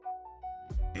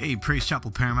Hey, Praise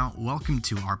Chapel Paramount, welcome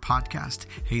to our podcast.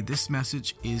 Hey, this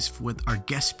message is with our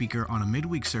guest speaker on a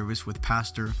midweek service with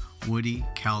Pastor Woody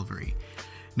Calvary.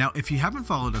 Now, if you haven't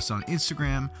followed us on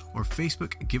Instagram or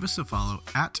Facebook, give us a follow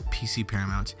at PC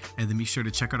Paramount, and then be sure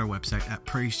to check out our website at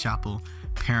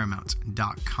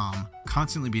praisechapelparamount.com.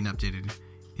 Constantly being updated.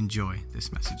 Enjoy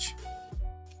this message.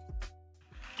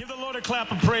 Give the Lord a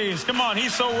clap of praise. Come on,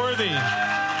 he's so worthy.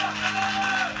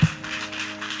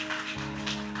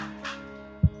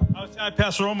 I was telling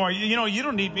Pastor Omar, you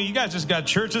don't need me. You guys just got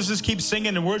church. Let's just keep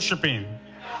singing and worshiping.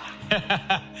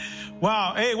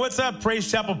 Wow. Hey, what's up,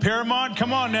 Praise Chapel Paramount?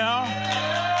 Come on now.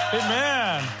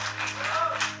 Amen.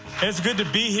 It's good to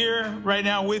be here right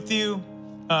now with you.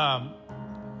 I'm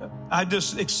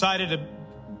just excited to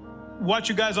watch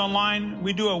you guys online.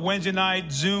 We do a Wednesday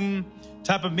night Zoom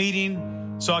type of meeting.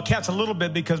 So I'll catch a little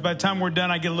bit because by the time we're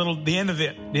done, I get the end of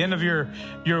your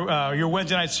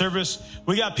Wednesday night service.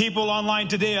 We got people online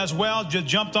today as well. Just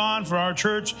jumped on for our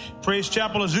church, Praise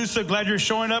Chapel Azusa. Glad you're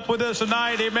showing up with us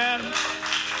tonight. Amen.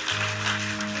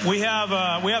 We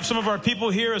have some of our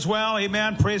people here as well.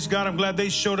 Amen. Praise God. I'm glad they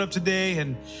showed up today,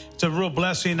 and it's a real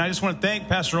blessing. I just want to thank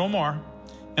Pastor Omar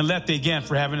and Lefty again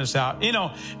for having us out.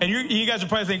 And you guys are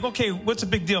probably thinking, okay, what's the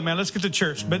big deal, man? Let's get to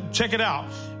church. But check it out.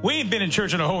 We ain't been in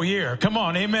church in a whole year. Come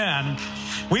on, amen.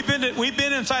 We've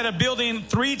been inside a building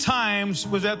 3 times.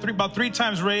 Was that about 3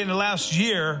 times, Ray, in the last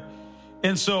year?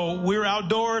 And so we're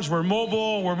outdoors, we're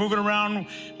mobile, we're moving around,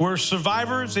 we're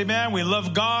survivors, amen. We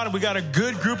love God. We got a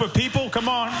good group of people, come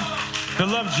on, that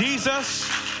love Jesus.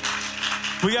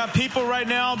 We got people right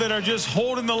now that are just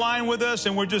holding the line with us,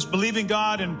 and we're just believing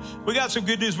God. And we got some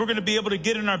good news. We're going to be able to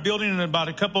get in our building in about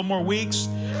a couple more weeks.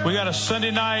 We got a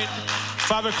Sunday night,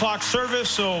 5 o'clock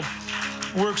service. So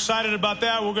we're excited about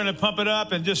that. We're going to pump it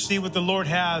up and just see what the Lord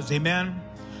has. Amen.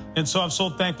 And so I'm so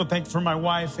thankful. Thankful for my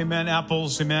wife. Amen.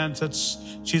 Apples. Amen.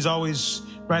 She's always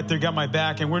right there, got my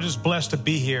back. And we're just blessed to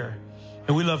be here.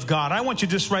 And we love God. I want you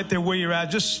just right there where you're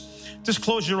at. Just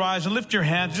close your eyes and lift your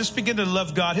hands. Just begin to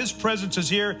love God. His presence is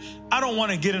here. I don't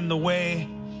want to get in the way.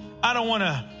 I don't want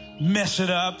to mess it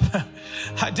up.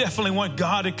 I definitely want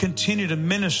God to continue to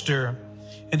minister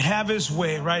and have his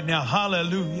way right now.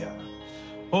 Hallelujah.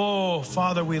 Oh,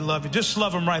 Father, we love you. Just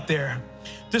love him right there.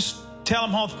 Just tell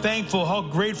him how thankful, how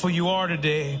grateful you are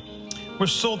today. We're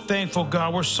so thankful,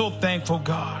 God. We're so thankful,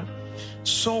 God.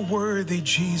 So worthy,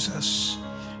 Jesus.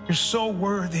 You're so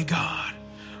worthy, God.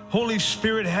 Holy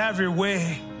Spirit, have your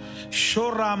way.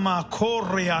 Right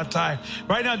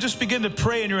now, just begin to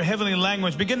pray in your heavenly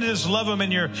language. Begin to just love him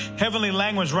in your heavenly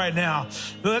language right now.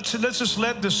 Let's just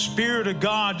let the Spirit of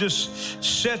God just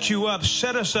set you up,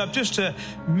 set us up just to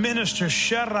minister.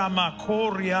 Thank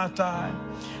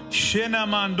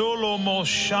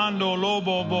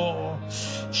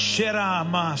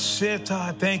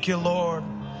you, Lord.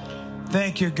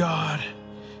 Thank you, God.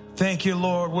 Thank you,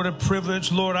 Lord. What a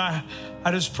privilege, Lord. I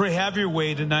just pray, have your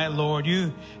way tonight, Lord.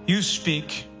 You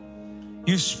speak.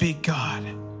 You speak, God.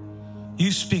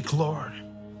 You speak, Lord.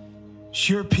 It's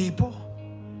your people.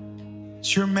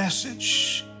 It's your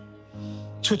message.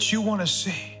 It's what you want to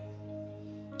say.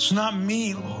 It's not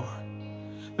me, Lord.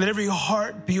 Let every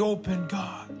heart be open,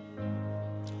 God.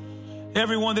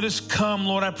 Everyone that has come,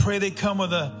 Lord, I pray they come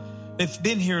they've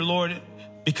been here, Lord,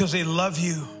 because they love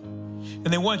you.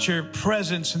 And they want your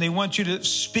presence, and they want you to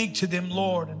speak to them,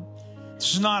 Lord. And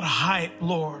this is not hype,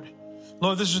 Lord.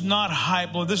 Lord, this is not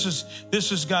hype, Lord. This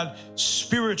is God,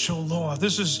 spiritual, Lord.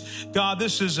 This is God.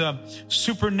 This is a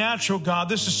supernatural, God.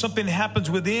 This is something that happens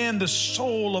within the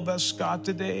soul of us, God,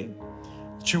 today.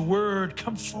 Let your word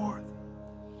come forth.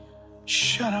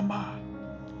 Shanama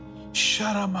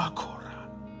Kora.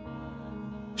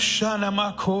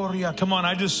 Shanama Koria. Come on,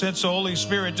 I just sense the Holy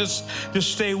Spirit. Just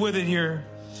stay with it here.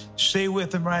 Stay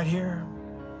with him right here.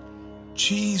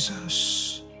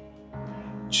 Jesus.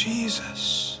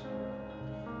 Jesus.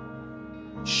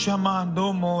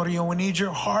 Shamando Morio. We need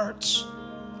your hearts.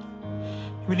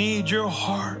 We need your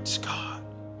hearts, God.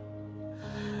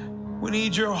 We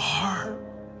need your heart.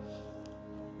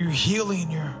 Your healing,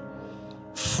 your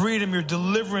freedom, your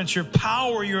deliverance, your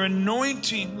power, your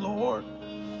anointing, Lord.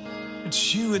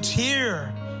 It's you. It's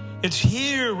here. It's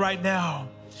here right now.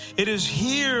 It is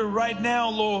here right now,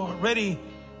 Lord, ready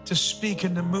to speak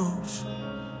and to move.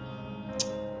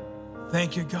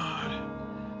 Thank you, God.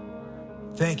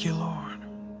 Thank you, Lord.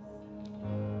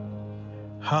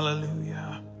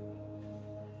 Hallelujah.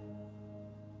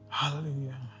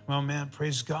 Hallelujah. Well, man,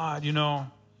 praise God.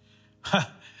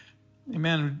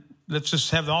 Amen. Let's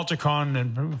just have the altar call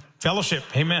and fellowship.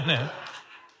 Amen.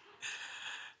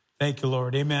 Thank you,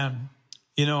 Lord. Amen.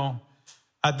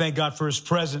 I thank God for his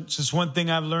presence. It's one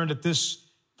thing I've learned at this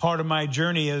part of my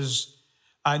journey is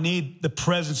I need the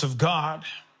presence of God.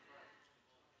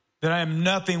 That I am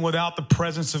nothing without the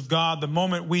presence of God. The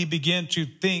moment we begin to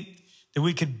think that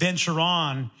we could venture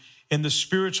on in the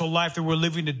spiritual life that we're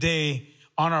living today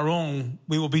on our own,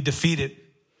 we will be defeated.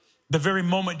 The very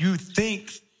moment you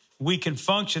think we can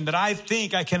function, that I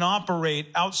think I can operate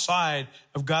outside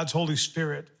of God's Holy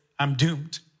Spirit, I'm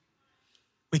doomed.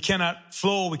 We cannot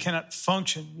flow, we cannot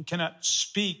function, we cannot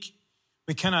speak,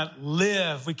 we cannot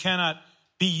live, we cannot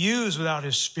be used without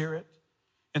his Spirit.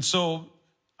 And so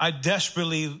I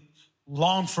desperately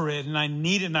long for it, and I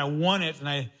need it, and I want it, and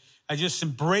I just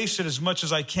embrace it as much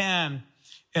as I can.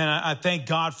 And I thank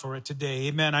God for it today.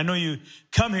 Amen. I know you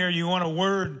come here, you want a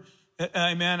word.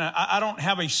 Amen. I don't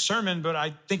have a sermon, but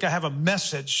I think I have a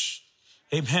message.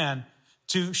 Amen.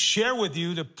 To share with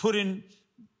you, to put in,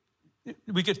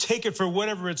 we could take it for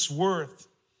whatever it's worth.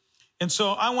 And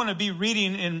so I want to be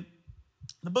reading in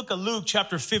the book of Luke,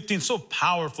 chapter 15. It's so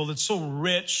powerful. It's so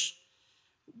rich.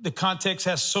 The context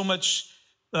has so much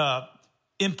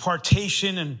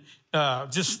impartation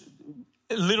and just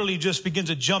literally just begins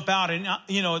to jump out. And,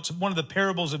 it's one of the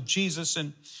parables of Jesus.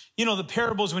 And, the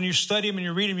parables, when you study them and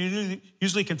you read them, you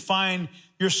usually can find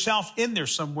yourself in there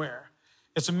somewhere.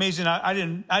 It's amazing. I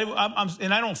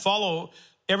don't follow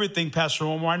everything, Pastor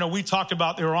Omar. I know we talked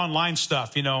about their online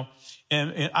stuff, and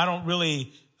I don't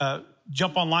really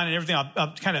jump online and everything.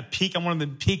 I'll kind of peek. I'm one of the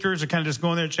peekers that kind of just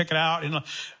go in there and check it out.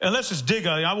 Unless it's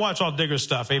Digga. I watch all Digga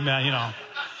stuff. Amen.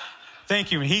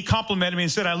 Thank you. And he complimented me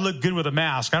and said I look good with a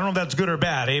mask. I don't know if that's good or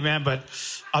bad. Amen. But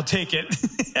I'll take it.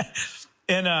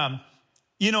 And,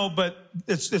 but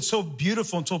it's so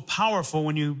beautiful and so powerful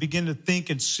when you begin to think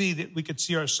and see that we could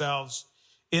see ourselves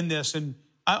in this. And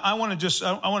I want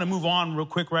to move on real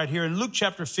quick right here. In Luke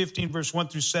chapter 15, verse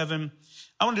 1-7,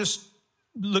 I want to just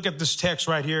look at this text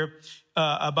right here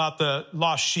about the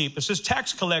lost sheep. It says,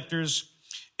 tax collectors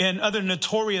and other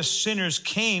notorious sinners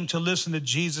came to listen to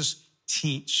Jesus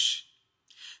teach.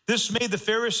 This made the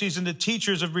Pharisees and the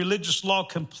teachers of religious law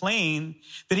complain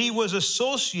that he was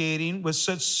associating with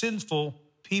such sinful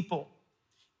people,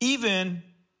 even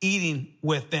eating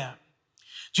with them.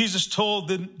 Jesus told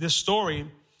them this story.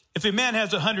 If a man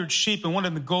has 100 sheep and one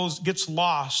of them gets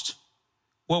lost,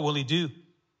 what will he do?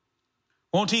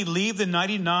 Won't he leave the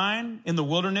 99 in the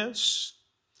wilderness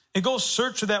and go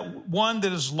search for that one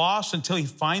that is lost until he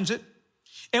finds it?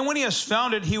 And when he has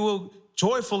found it, he will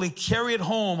joyfully carry it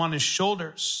home on his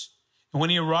shoulders. And when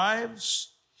he arrives,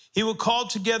 he will call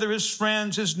together his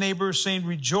friends, his neighbors, saying,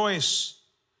 rejoice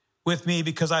with me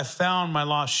because I found my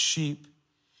lost sheep.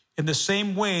 In the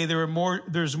same way,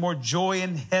 there's more joy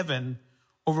in heaven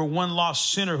over one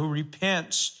lost sinner who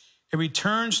repents and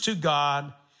returns to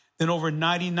God than over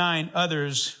 99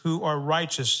 others who are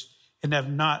righteous and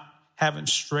haven't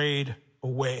strayed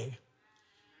away.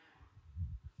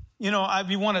 If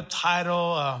you want a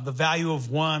title, The Value of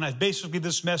One, basically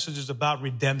this message is about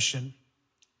redemption.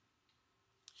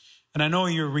 And I know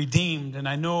you're redeemed, and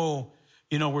I know,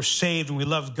 we're saved and we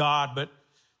love God, but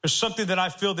there's something that I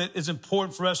feel that is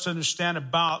important for us to understand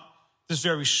about this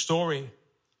very story.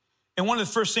 And one of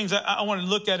the first things I want to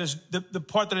look at is the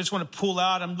part that I just want to pull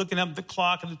out. I'm looking at the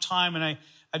clock and the time, and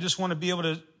I just want to be able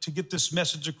to get this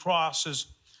message across. Is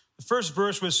the first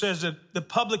verse where it says that the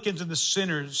publicans and the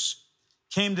sinners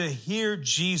came to hear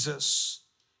Jesus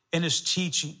and his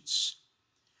teachings.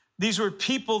 These were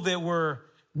people that were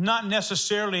not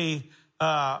necessarily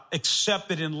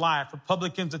accepted in life. A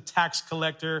publican's a tax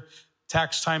collector,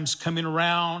 tax time's coming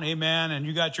around, amen, and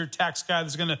you got your tax guy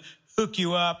that's going to hook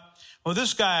you up. Well,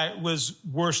 this guy was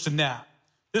worse than that.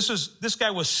 This guy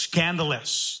was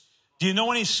scandalous. Do you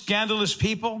know any scandalous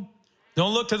people?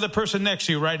 Don't look to the person next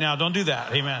to you right now. Don't do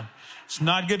that, amen. It's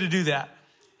not good to do that.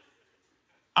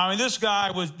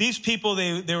 These people,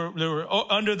 they were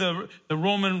under the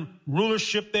Roman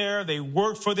rulership there. They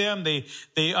worked for them.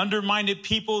 They undermined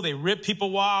people. They ripped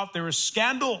people off. There were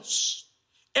scandals.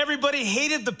 Everybody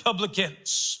hated the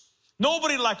publicans.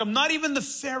 Nobody liked them, not even the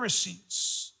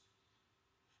Pharisees.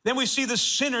 Then we see the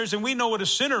sinners, and we know what a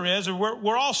sinner is, and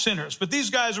we're all sinners. But these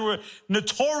guys were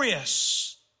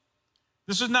notorious.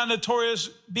 This is not notorious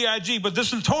B.I.G., but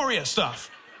this notorious stuff.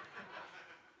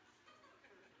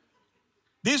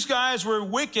 These guys were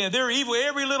wicked. They're evil.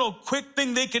 Every little quick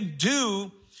thing they can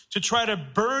do to try to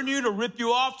burn you, to rip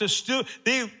you off, to steal.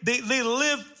 They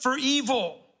live for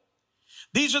evil.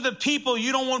 These are the people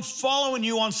you don't want following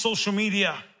you on social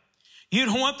media. You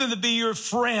don't want them to be your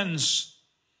friends.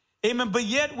 Amen. But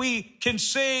yet we can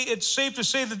say, it's safe to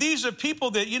say that these are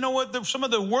people that, they're some of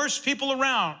the worst people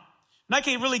around. And I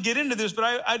can't really get into this, but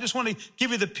I just want to give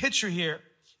you the picture here.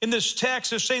 In this text,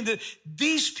 they're saying that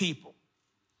these people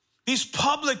These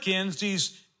publicans,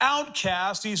 these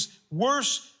outcasts, these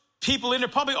worst people in there,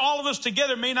 probably all of us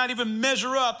together may not even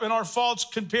measure up in our faults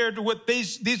compared to what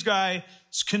these guys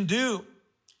can do.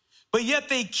 But yet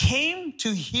they came to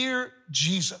hear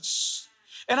Jesus.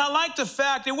 And I like the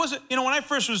fact, it wasn't, when I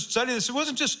first was studying this, it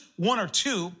wasn't just one or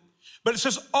two, but it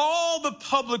says all the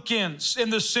publicans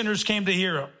and the sinners came to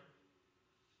hear him.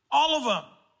 All of them.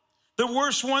 The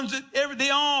worst ones, they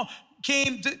all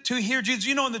came to hear Jesus.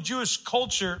 In the Jewish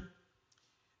culture,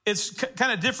 it's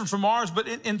kind of different from ours, but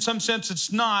in some sense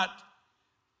it's not.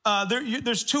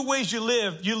 There's two ways you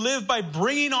live. You live by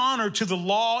bringing honor to the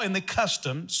law and the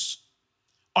customs,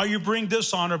 or you bring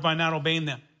dishonor by not obeying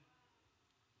them.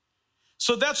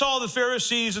 So that's all the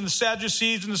Pharisees and the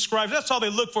Sadducees and the scribes, that's all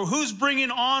they look for. Who's bringing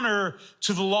honor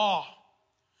to the law?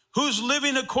 Who's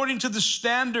living according to the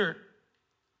standard?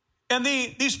 And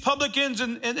these publicans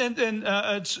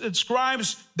and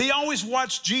scribes, they always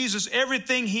watched Jesus,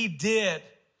 everything he did.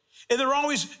 And they're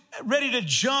always ready to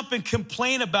jump and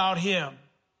complain about him.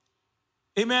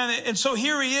 Amen. And so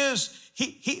here he is.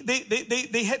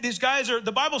 They had, these guys are,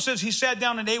 the Bible says he sat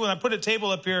down and ate with them. I put a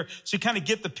table up here so you kind of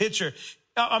get the picture.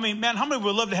 I mean, man, how many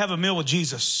would love to have a meal with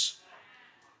Jesus?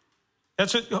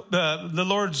 That's what the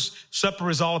Lord's Supper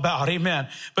is all about. Amen.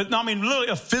 But no, I mean, literally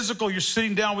a physical, you're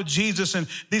sitting down with Jesus and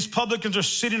these publicans are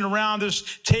sitting around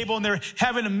this table and they're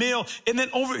having a meal. And then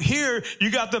over here,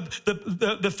 you got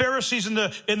the Pharisees and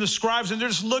the scribes, and they're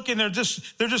just looking, they're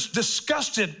just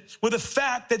disgusted with the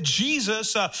fact that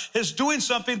Jesus is doing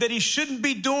something that he shouldn't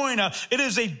be doing. It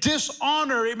is a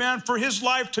dishonor, amen, for his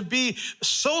life to be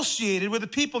associated with the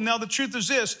people. Now, the truth is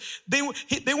this, they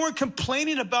weren't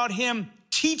complaining about him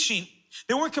teaching.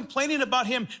 They weren't complaining about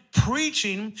him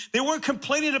preaching. They weren't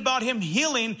complaining about him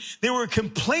healing. They were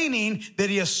complaining that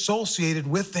he associated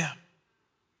with them.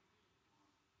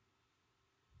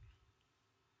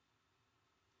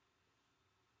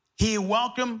 He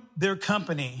welcomed their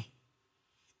company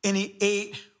and he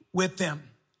ate with them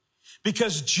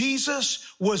because Jesus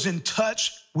was in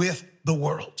touch with the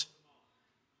world.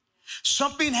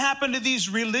 Something happened to these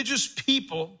religious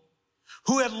people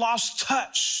who had lost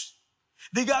touch.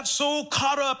 They got so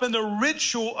caught up in the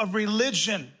ritual of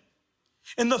religion,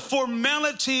 in the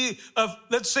formality of,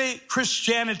 let's say,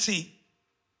 Christianity,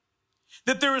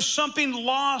 that there is something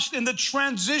lost in the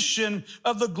transition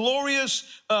of the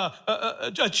glorious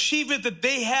achievement that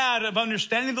they had of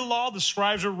understanding the law. The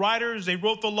scribes are writers. They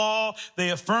wrote the law.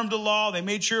 They affirmed the law. They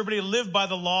made sure everybody lived by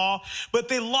the law. But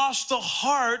they lost the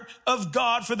heart of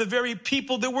God for the very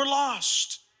people that were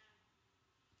lost.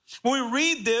 When we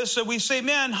read this, we say,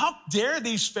 man, how dare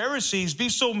these Pharisees be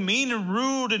so mean and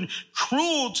rude and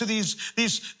cruel to these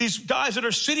guys that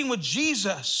are sitting with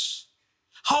Jesus?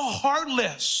 How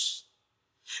heartless.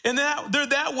 And they're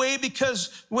that way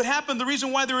because what happened, the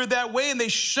reason why they were that way and they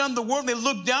shunned the world and they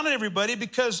looked down at everybody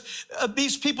because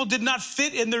these people did not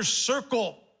fit in their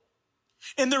circle.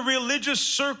 In their religious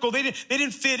circle, they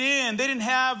didn't fit in. They didn't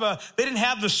have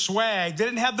the swag. They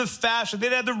didn't have the fashion. They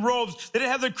didn't have the robes. They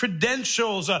didn't have the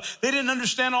credentials. They didn't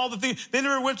understand all the things. They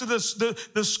never went to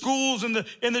the schools and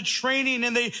the training,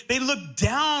 and they looked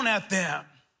down at them.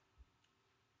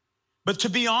 But to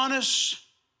be honest,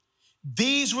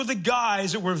 these were the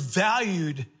guys that were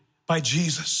valued by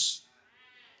Jesus.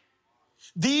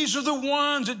 These are the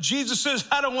ones that Jesus says,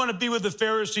 I don't want to be with the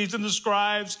Pharisees and the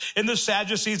scribes and the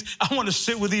Sadducees. I want to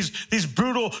sit with these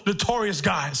brutal, notorious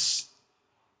guys.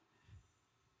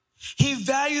 He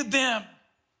valued them.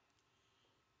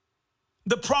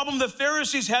 The problem the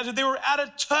Pharisees had is that they were out of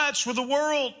touch with the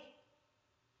world.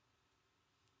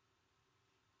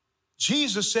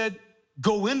 Jesus said,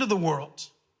 go into the world.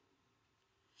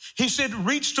 He said,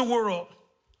 reach the world.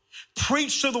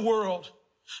 Preach to the world.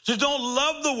 So don't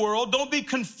love the world. Don't be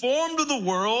conformed to the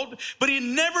world. But he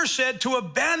never said to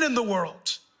abandon the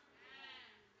world.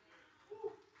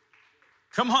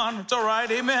 Come on, it's all right.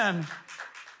 Amen.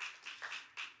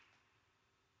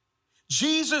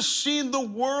 Jesus seen the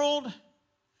world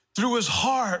through his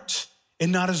heart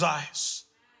and not his eyes.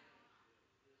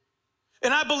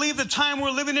 And I believe the time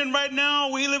we're living in right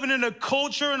now, we're living in a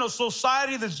culture and a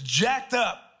society that's jacked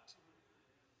up.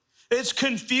 It's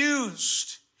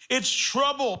confused. It's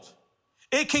troubled.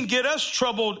 It can get us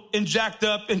troubled and jacked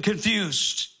up and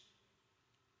confused.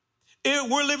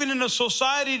 We're living in a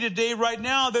society today right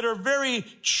now that are very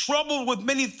troubled with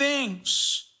many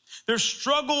things. They're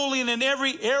struggling in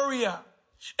every area.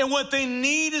 And what they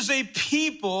need is a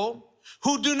people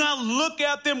who do not look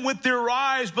at them with their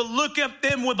eyes, but look at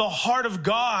them with the heart of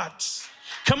God.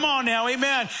 Come on now,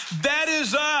 amen. That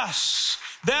is us.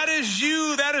 That is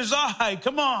you. That is I.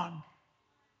 Come on.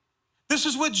 This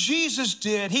is what Jesus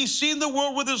did. He seen the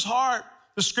world with his heart.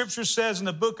 The scripture says in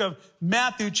the book of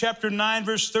Matthew, chapter 9,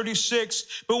 verse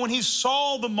 36, but when he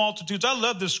saw the multitudes, I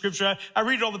love this scripture. I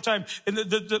read it all the time. In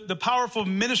the powerful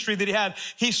ministry that he had,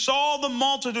 he saw the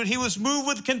multitude. He was moved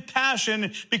with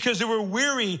compassion because they were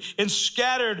weary and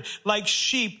scattered like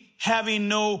sheep, having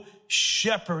no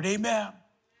shepherd. Amen.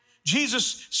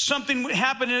 Jesus, something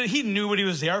happened. He knew what he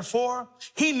was there for.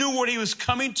 He knew what he was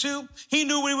coming to. He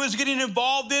knew what he was getting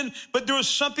involved in. But there was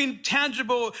something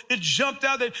tangible that jumped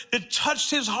out that touched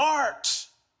his heart.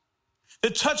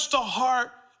 That touched the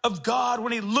heart of God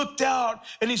when he looked out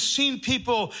and he's seen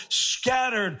people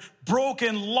scattered,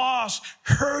 broken, lost,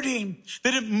 hurting.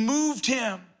 That it moved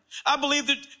him. I believe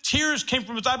that tears came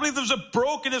from us. I believe there's a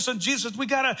brokenness in Jesus.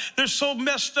 They're so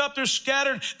messed up. They're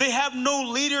scattered. They have no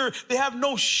leader. They have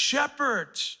no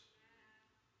shepherd.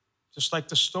 Just like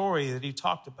the story that he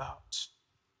talked about.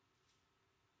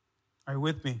 Are you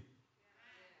with me?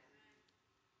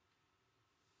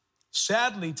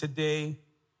 Sadly, today,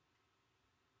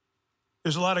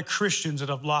 there's a lot of Christians that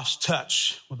have lost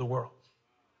touch with the world.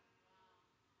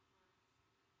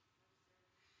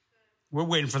 We're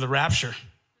waiting for the rapture.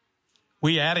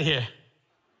 We out of here.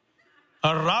 A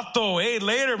rato, hey,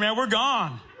 later, man, we're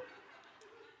gone.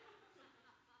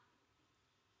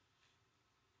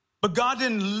 But God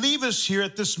didn't leave us here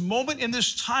at this moment in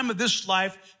this time of this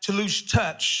life to lose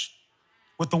touch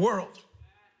with the world.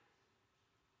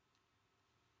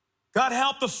 God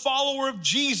helped the follower of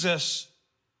Jesus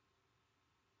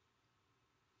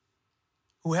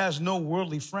who has no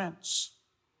worldly friends.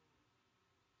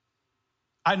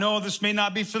 I know this may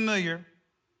not be familiar,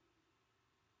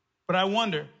 but I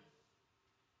wonder,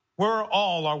 where are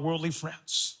all our worldly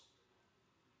friends?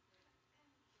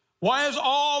 Why is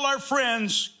all our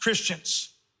friends Christians?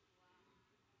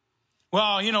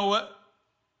 Well, you know what?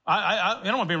 I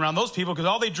don't want to be around those people because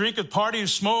all they drink is party and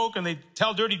smoke and they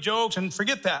tell dirty jokes and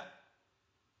forget that.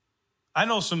 I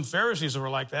know some Pharisees that were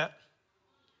like that.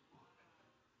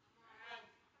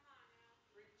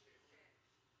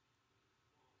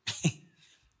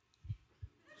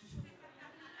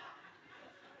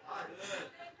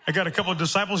 I got a couple of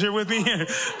disciples here with me.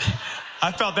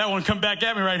 I felt that one come back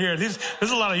at me right here. There's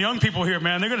a lot of young people here,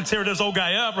 man. They're going to tear this old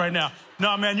guy up right now.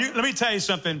 No, man, let me tell you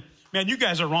something. Man, you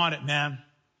guys are on it, man.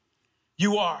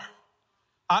 You are.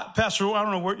 Pastor, I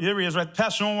don't know where, there he is, right?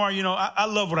 Pastor Omar, you know, I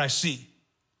love what I see.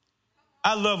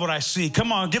 I love what I see.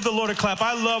 Come on, give the Lord a clap.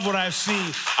 I love what I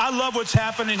see. I love what's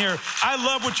happening here. I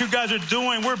love what you guys are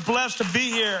doing. We're blessed to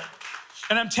be here.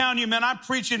 And I'm telling you, man, I'm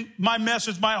preaching my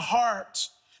message, my heart.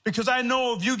 Because I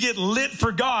know if you get lit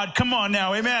for God, come on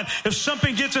now, amen. If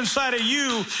something gets inside of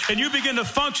you and you begin to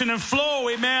function and flow,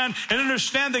 amen, and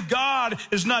understand that God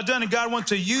is not done and God wants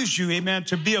to use you, amen,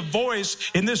 to be a voice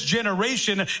in this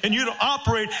generation and you to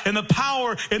operate in the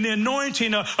power and the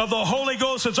anointing of the Holy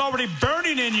Ghost that's already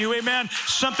burning in you, amen,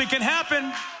 something can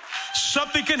happen.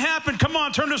 Something can happen. Come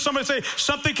on, turn to somebody and say,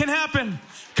 something can happen.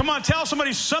 Come on, tell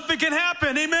somebody something can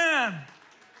happen, amen.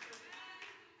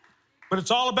 But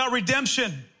it's all about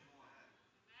redemption.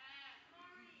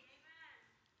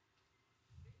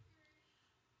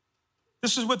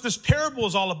 This is what this parable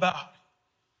is all about.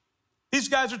 These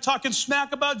guys are talking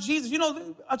smack about Jesus. You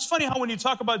know, it's funny how when you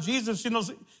talk about Jesus, you know,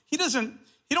 he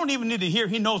don't even need to hear.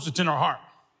 He knows it's in our heart.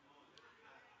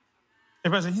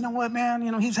 Everybody says, you know what, man?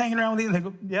 You know, he's hanging around with you. They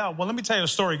go, yeah, well, let me tell you a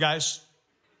story, guys.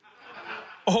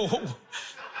 Oh.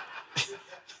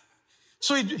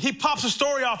 So he pops a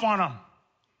story off on them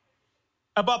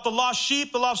about the lost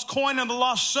sheep, the lost coin, and the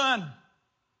lost son.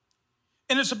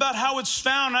 And it's about how it's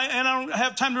found. And I don't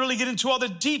have time to really get into all the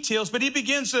details, but he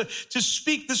begins to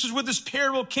speak. This is where this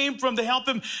parable came from, to help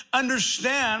him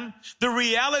understand the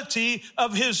reality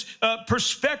of his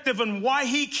perspective and why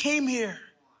he came here,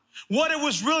 what it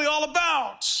was really all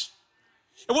about.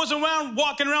 It wasn't around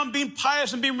walking around being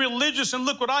pious and being religious and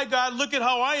look what I got, look at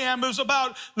how I am. It was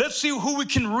about, let's see who we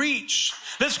can reach.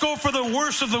 Let's go for the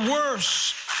worst of the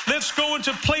worst. Let's go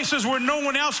into places where no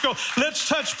one else goes. Let's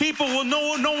touch people where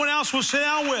no one else will sit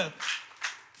down with.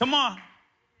 Come on.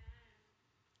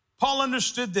 Paul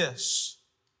understood this.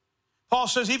 Paul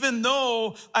says, even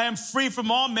though I am free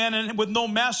from all men and with no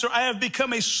master, I have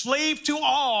become a slave to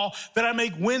all that I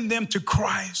may win them to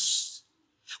Christ.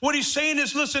 What he's saying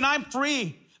is, listen, I'm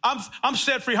free. I'm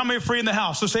set free. How many are free in the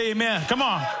house? Let's say amen. Come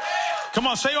on. Come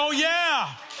on. Say, oh yeah.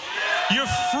 You're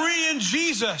free in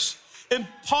Jesus. And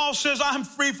Paul says, I'm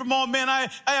free from all men. I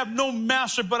have no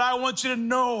master, but I want you to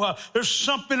know there's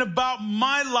something about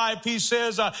my life. He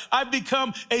says, I've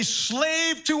become a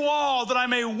slave to all that I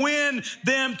may win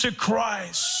them to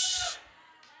Christ.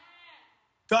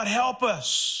 God, help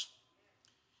us.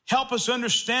 help us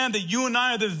understand that you and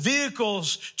I are the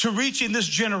vehicles to reaching this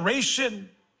generation.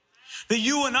 That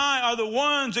you and I are the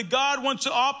ones that God wants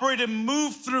to operate and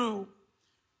move through.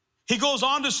 He goes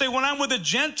on to say, when I'm with the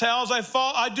Gentiles,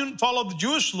 I didn't follow the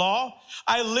Jewish law.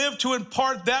 I live to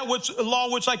impart that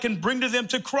law which I can bring to them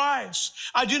to Christ.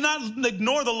 I do not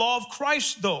ignore the law of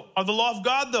Christ, though, or the law of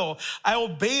God, though. I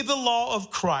obey the law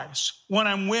of Christ. When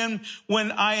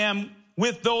I am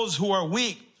with those who are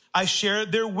weak, I share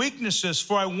their weaknesses,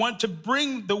 for I want to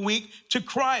bring the weak to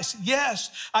Christ. Yes,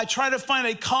 I try to find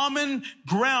a common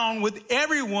ground with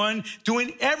everyone,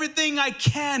 doing everything I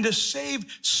can to save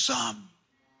some.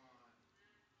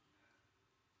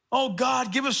 Oh,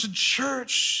 God, give us a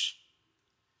church.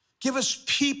 Give us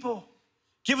people.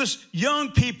 Give us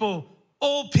young people,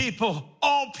 old people,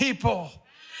 all people.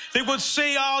 They would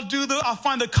say, I'll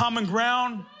find the common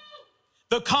ground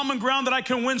that I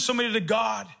can win somebody to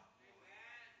God.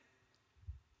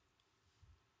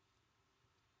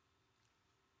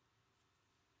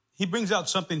 He brings out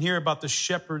something here about the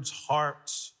shepherd's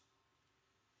heart.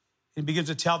 He begins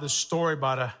to tell this story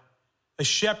about a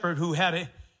shepherd who had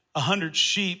 100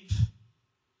 sheep.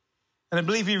 And I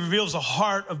believe he reveals the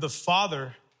heart of the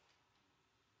Father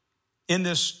in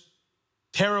this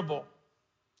parable.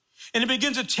 And he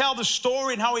begins to tell the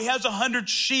story and how he has 100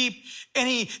 sheep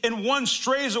and one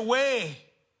strays away.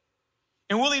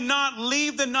 And will he not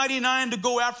leave the 99 to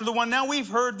go after the one? Now, we've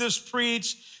heard this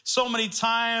preached so many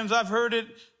times. I've heard it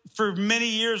for many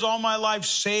years, all my life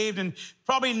saved, and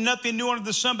probably nothing new under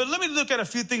the sun. But let me look at a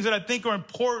few things that I think are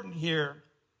important here.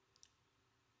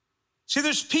 See,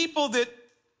 there's people that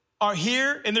are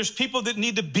here, and there's people that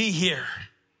need to be here.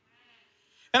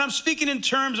 And I'm speaking in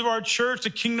terms of our church, the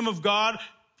kingdom of God,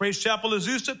 Praise Chapel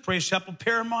Azusa, Praise Chapel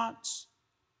Paramount.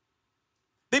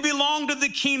 They belong to the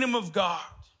kingdom of God.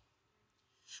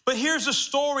 But here's the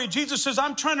story. Jesus says,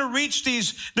 I'm trying to reach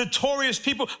these notorious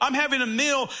people. I'm having a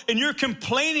meal, and you're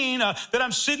complaining that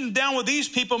I'm sitting down with these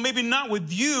people, maybe not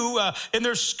with you, and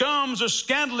they're scums, they're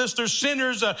scandalous, they're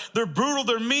sinners, they're brutal,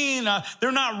 they're mean,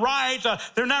 they're not right,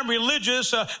 they're not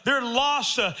religious, they're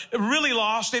lost, really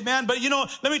lost, amen. But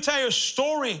let me tell you a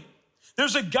story.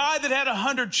 There's a guy that had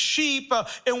 100 sheep,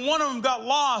 and one of them got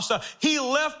lost. He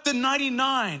left the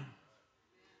 99.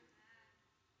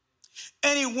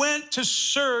 And he went to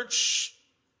search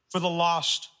for the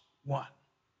lost one.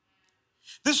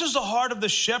 This is the heart of the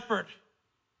shepherd.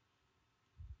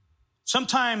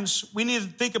 Sometimes we need to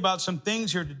think about some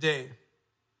things here today.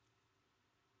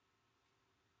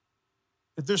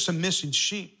 That there's some missing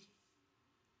sheep.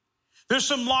 There's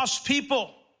some lost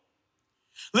people.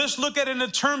 Let's look at it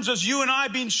in terms as you and I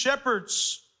being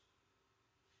shepherds.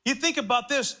 You think about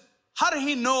this. How did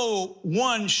he know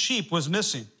one sheep was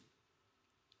missing?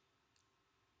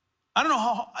 I don't know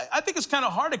how, I think it's kind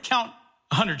of hard to count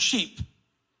 100 sheep.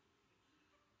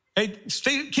 Hey,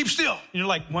 keep still. You're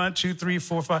like 1, 2, 3,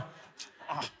 4, 5.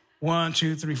 1,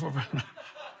 2, 3, 4, 5.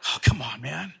 Oh, come on,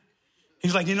 man.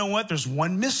 He's like, you know what? There's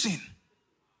one missing.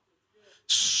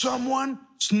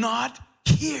 Someone's not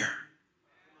here.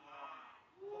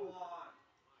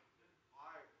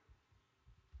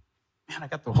 Man, I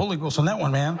got the Holy Ghost on that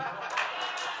one, man.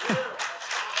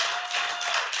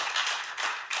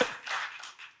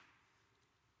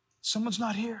 Someone's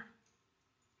not here.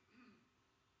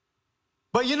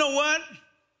 But you know what?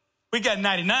 We got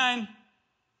 99.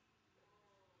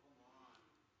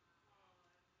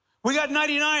 We got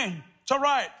 99. It's all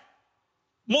right.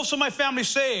 Most of my family's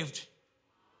saved.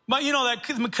 But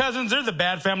my cousins, they're the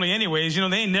bad family anyways. They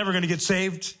ain't never going to get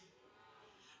saved.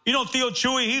 Theo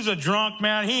Chewy, he's a drunk,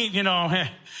 man.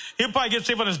 He'll probably get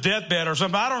saved on his deathbed or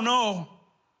something. I don't know.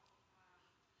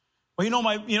 Well,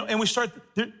 and we start,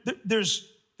 there's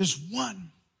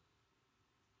one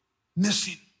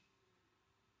missing.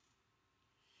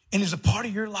 And is a part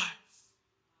of your life,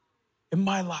 in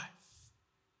my life.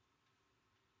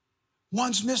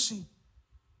 One's missing.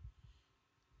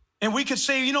 And we could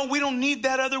say, we don't need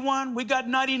that other one. We got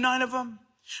 99 of them.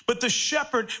 But the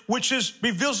shepherd, which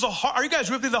reveals the heart. Are you guys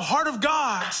with me? The heart of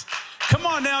God. Come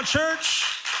on now, church.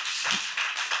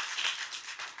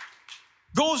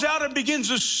 Goes out and begins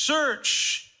to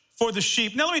search for the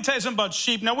sheep. Now, let me tell you something about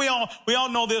sheep. Now, we all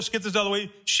know this. Get this out of the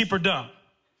way. Sheep are dumb.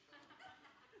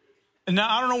 And now,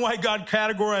 I don't know why God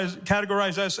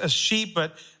categorized us as sheep,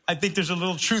 but I think there's a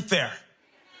little truth there.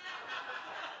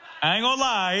 I ain't gonna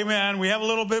lie, man. We have a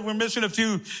little bit. We're missing a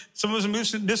few. Some of us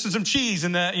are missing some cheese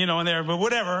in that, in there, but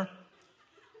whatever.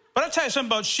 But I'll tell you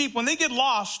something about sheep. When they get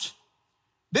lost,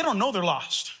 they don't know they're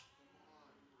lost.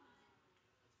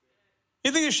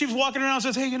 You think the sheep's walking around and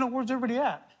says, hey, where's everybody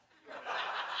at?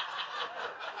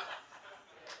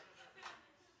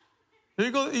 There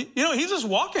you go. You know, he's just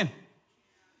walking,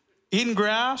 eating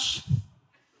grass,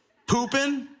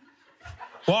 pooping,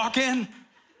 walking,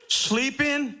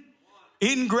 sleeping,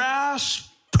 eating grass,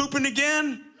 pooping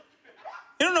again.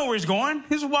 You don't know where he's going.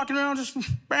 He's walking around just,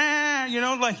 you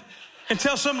know, like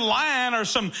until some lion or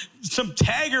some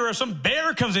tiger or some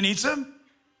bear comes and eats him.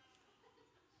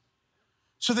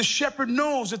 So the shepherd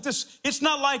knows that it's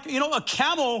not like, you know, a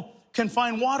camel can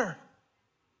find water.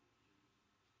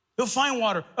 He'll find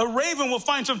water. A raven will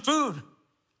find some food.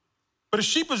 But a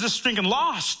sheep is just drinking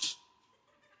lost.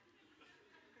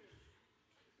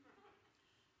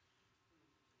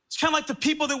 It's kind of like the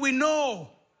people that we know.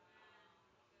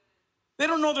 They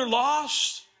don't know they're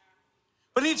lost,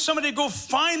 but need somebody to go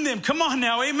find them. Come on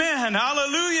now, amen,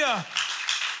 hallelujah.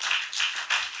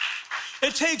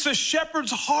 It takes a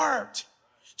shepherd's heart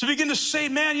to begin to say,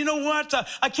 man, you know what?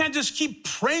 I can't just keep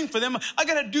praying for them. I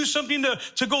got to do something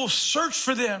to go search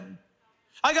for them.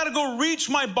 I got to go reach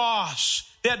my boss,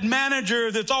 that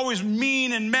manager that's always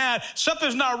mean and mad.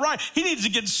 Something's not right. He needs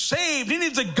to get saved. He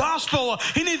needs a gospel.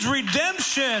 He needs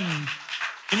redemption.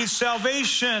 He needs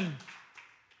salvation.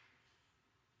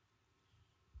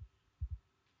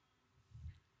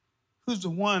 Who's the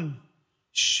one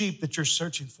sheep that you're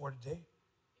searching for today?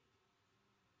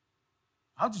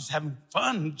 I'm just having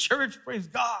fun in church, praise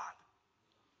God.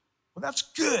 Well, that's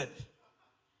good,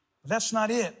 but that's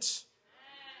not it.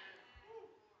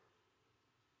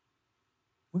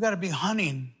 We got to be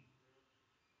hunting,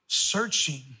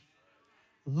 searching,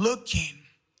 looking,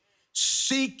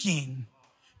 seeking,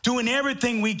 doing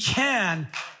everything we can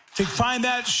to find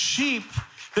that sheep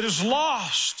that is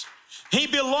lost. He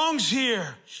belongs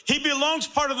here. He belongs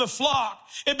part of the flock.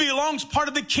 It belongs part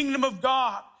of the kingdom of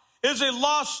God. It is a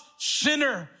lost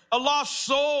sinner, a lost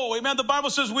soul. Amen. The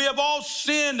Bible says we have all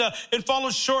sinned and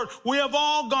fallen short. We have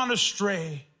all gone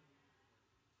astray.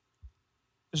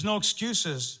 There's no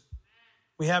excuses.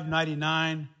 We have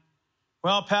 99.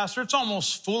 Well, Pastor, it's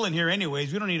almost full in here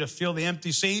anyways. We don't need to fill the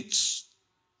empty seats.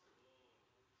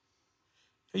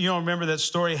 You don't remember that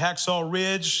story, Hacksaw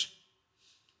Ridge?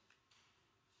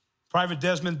 Private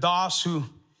Desmond Doss, who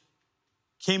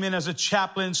came in as a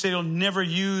chaplain, said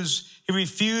he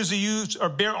refused to use or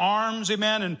bear arms,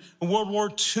 amen, in World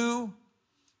War II.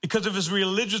 Because of his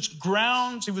religious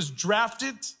grounds, he was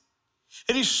drafted.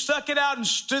 And he stuck it out and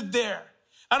stood there.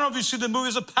 I don't know if you see the movie.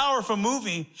 It's a powerful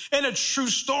movie and a true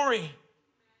story.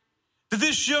 That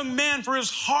this young man, for his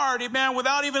heart, amen,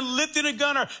 without even lifting a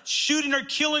gun or shooting or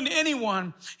killing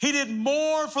anyone, he did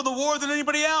more for the war than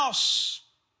anybody else.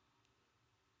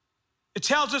 It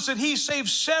tells us that he saved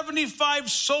 75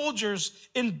 soldiers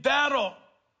in battle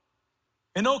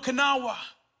in Okinawa.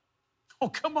 Oh,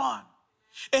 come on.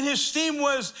 And his theme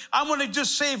was, I'm going to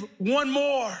just save one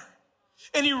more.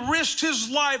 And he risked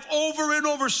his life over and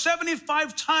over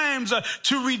 75 times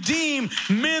to redeem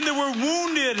men that were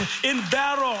wounded in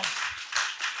battle.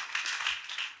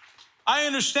 I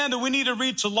understand that we need to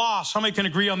reach the lost. How many can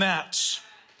agree on that?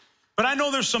 But I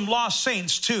know there's some lost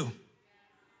saints too.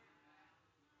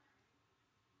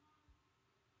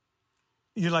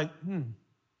 You're like, is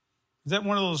that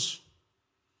one of those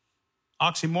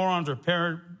oxymorons or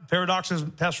paradoxes,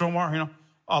 Pastor Omar, you know,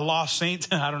 a lost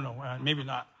saint? I don't know, maybe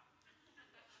not.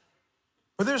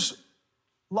 But there's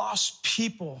lost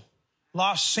people,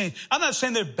 lost saints. I'm not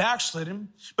saying they're backslidden,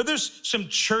 but there's some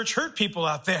church hurt people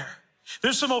out there.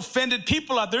 There's some offended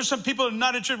people out there. There's some people that are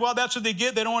not in church. Well, that's what they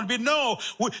get. They don't want to be. No,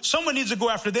 someone needs to go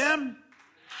after them.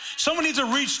 Someone needs to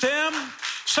reach them.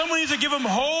 Someone needs to give them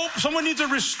hope. Someone needs to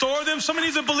restore them. Someone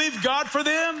needs to believe God for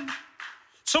them.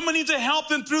 Someone needs to help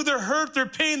them through their hurt, their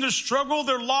pain, their struggle,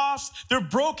 their loss, their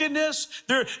brokenness,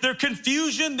 their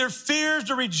confusion, their fears,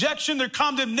 their rejection, their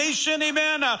condemnation.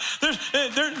 Amen.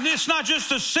 It's not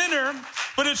just a sinner,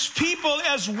 but it's people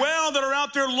as well that are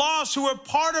out there lost who are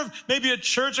part of maybe a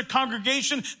church, a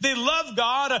congregation. They love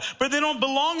God, but they don't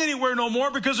belong anywhere no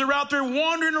more because they're out there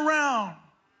wandering around.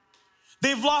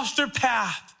 They've lost their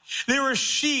path. They were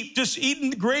sheep just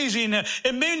eating, grazing.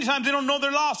 And many times they don't know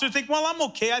they're lost. They think, well, I'm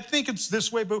okay. I think it's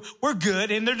this way, but we're good.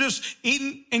 And they're just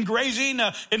eating and grazing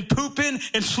and pooping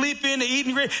and sleeping and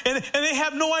eating. And they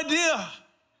have no idea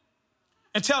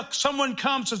until someone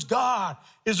comes and says, God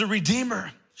is a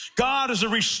redeemer. God is a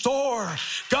restorer.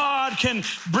 God can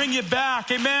bring you back.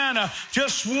 Amen.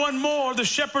 Just one more. The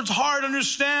shepherd's heart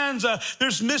understands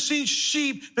there's missing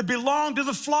sheep that belong to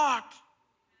the flock.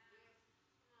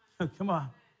 Come on.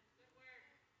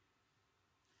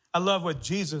 I love what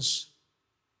Jesus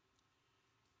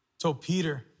told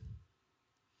Peter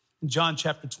in John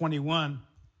chapter 21.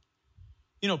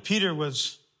 You know, Peter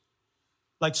was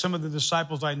like some of the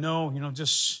disciples I know, you know, you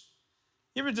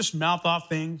ever just mouth off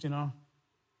things, you know?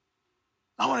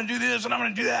 I want to do this and I'm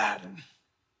going to do that. And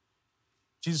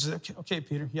Jesus said, okay,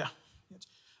 Peter, yeah.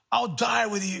 I'll die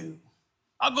with you.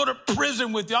 I'll go to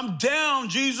prison with you. I'm down,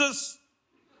 Jesus.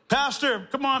 Pastor,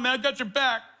 come on, man. I got your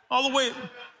back all the way.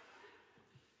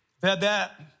 I've had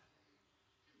that.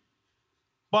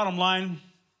 Bottom line,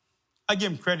 I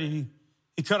give him credit.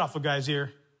 He cut off a guy's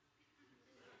ear.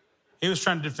 He was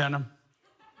trying to defend him.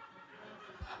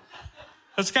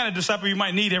 That's the kind of disciple you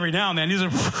might need every now and then. He's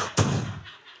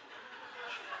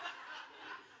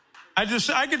I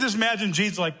could just imagine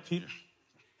Jesus like, Peter.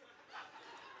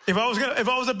 If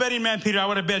I was a betting man, Peter, I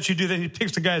would have bet you do that. He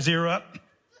picks the guy's ear up.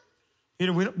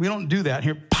 Peter, we don't do that.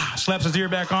 Here, slaps his ear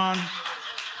back on.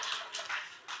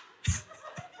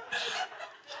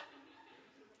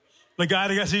 The guy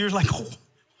that got his ears like,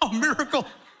 oh, miracle.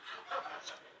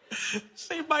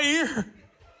 Saved my ear.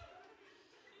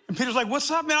 And Peter's like, what's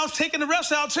up, man? I was taking the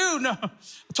rest out too. No, I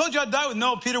told you I'd die with.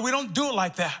 No, Peter, we don't do it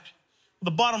like that.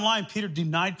 The bottom line, Peter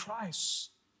denied Christ.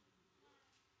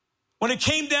 When it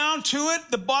came down to it,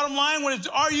 the bottom line was,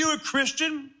 are you a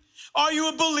Christian? Are you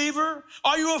a believer?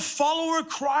 Are you a follower of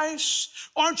Christ?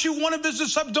 Aren't you one of his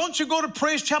disciples? Don't you go to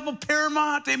Praise Chapel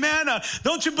Paramount? Amen.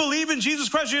 Don't you believe in Jesus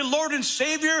Christ, your Lord and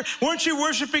Savior? Weren't you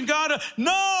worshiping God?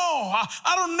 No,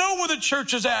 I don't know where the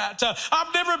church is at.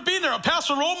 I've never been there.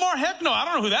 Pastor Omar? Heck no, I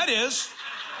don't know who that is.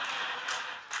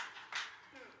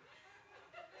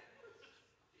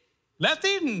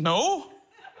 Letty? No.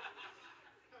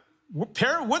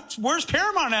 Where's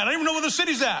Paramount at? I don't even know where the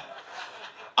city's at.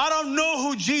 I don't know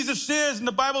who Jesus is, and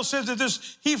the Bible says that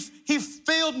he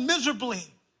failed miserably.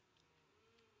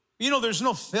 You know, there's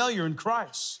no failure in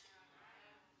Christ.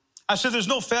 I said there's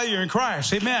no failure in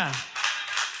Christ. Amen.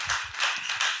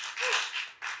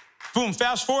 Boom,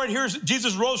 fast forward. Here's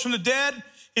Jesus rose from the dead.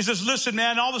 He says, listen,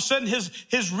 man, all of a sudden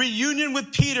his reunion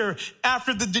with Peter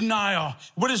after the denial.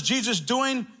 What is Jesus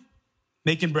doing?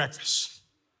 Making breakfast.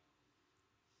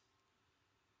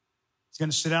 He's going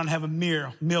to sit down and have a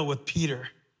meal with Peter,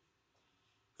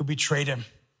 who betrayed him.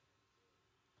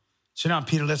 Sit down,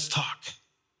 Peter, let's talk.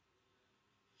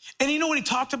 And you know what he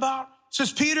talked about? He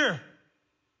says, Peter,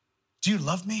 do you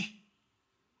love me?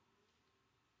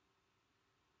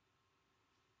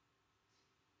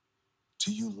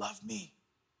 Do you love me?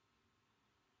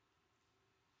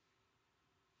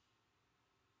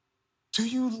 Do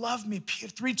you love me, Peter?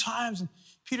 3 times. And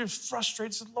Peter's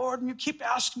frustrated, said, Lord, you keep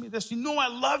asking me this. You know I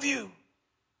love you.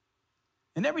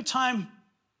 And every time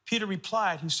Peter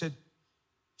replied, he said,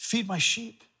 feed my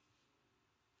sheep,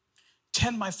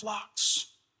 tend my flocks,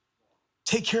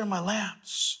 take care of my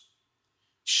lambs,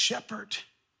 shepherd,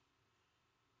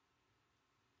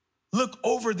 look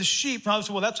over the sheep. And I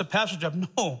said, well, that's a pastor's job.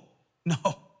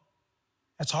 No,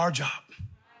 that's our job.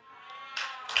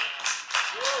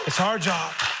 It's our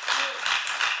job.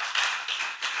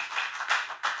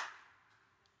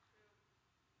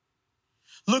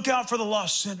 Look out for the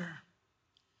lost sinner.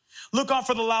 Look out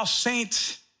for the lost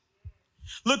saint.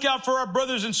 Look out for our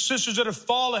brothers and sisters that have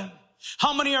fallen.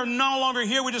 How many are no longer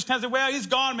here? We just kind of say, well, he's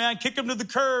gone, man. Kick him to the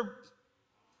curb.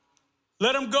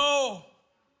 Let him go.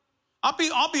 I'll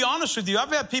be honest with you.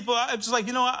 I've had people, it's like,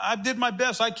 I did my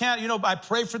best. I can't, I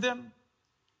pray for them.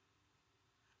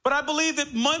 But I believe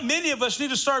that many of us need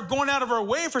to start going out of our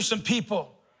way for some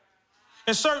people.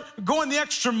 And start going the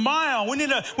extra mile. We need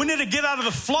to get out of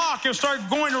the flock and start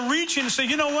going to reaching and say,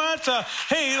 you know what?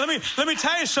 Hey, let me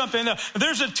tell you something.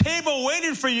 There's a table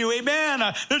waiting for you. Amen.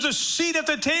 There's a seat at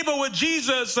the table with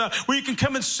Jesus where you can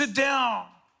come and sit down.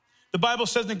 The Bible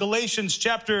says in Galatians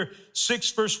chapter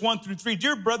 6, verse 1 through 3,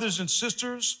 dear brothers and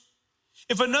sisters,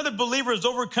 if another believer is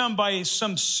overcome by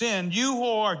some sin, you who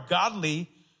are godly,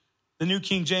 the New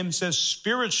King James says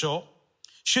spiritual,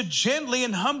 should gently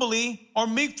and humbly or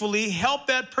meekly help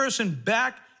that person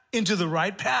back into the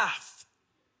right path.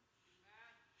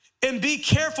 And be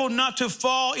careful not to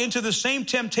fall into the same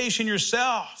temptation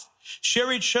yourself.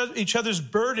 Share each other's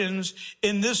burdens.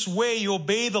 In this way, you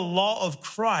obey the law of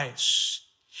Christ.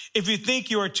 If you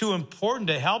think you are too important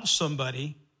to help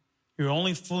somebody, you're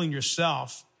only fooling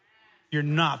yourself. You're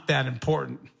not that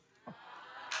important.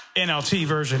 NLT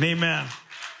version, amen.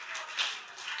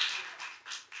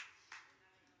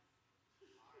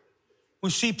 We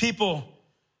see people,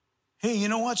 hey, you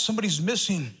know what? Somebody's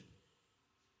missing.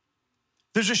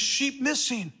 There's a sheep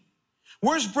missing.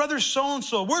 Where's brother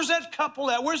so-and-so? Where's that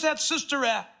couple at? Where's that sister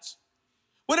at?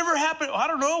 Whatever happened? I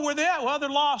don't know. Where they at? Well,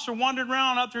 they're lost. They're wandering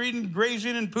around out there eating,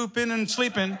 grazing and pooping and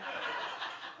sleeping.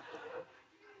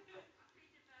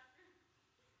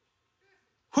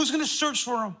 Who's going to search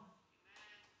for them?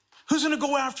 Who's going to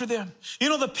go after them? You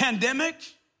know, the pandemic,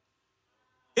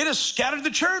 it has scattered the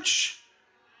church.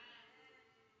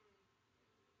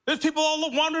 There's people all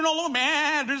wandering all over,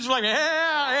 man. They're just like,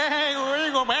 hey, where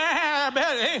you going?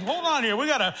 Hey, hold on here. We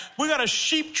got a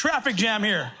sheep traffic jam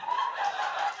here.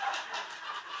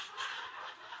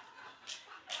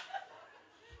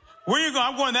 Where you going?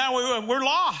 I'm going that way. We're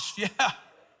lost. Yeah.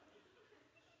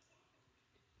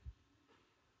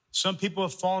 Some people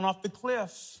have fallen off the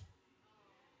cliff.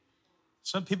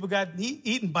 Some people got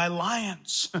eaten by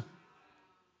lions.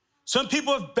 Some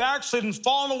people have backslidden and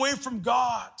fallen away from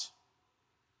God.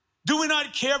 Do we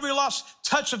not care if we lost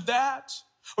touch of that?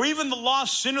 Or even the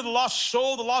lost sinner, the lost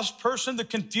soul, the lost person, the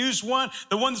confused one,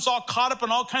 the one that's all caught up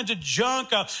in all kinds of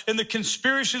junk and the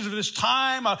conspiracies of this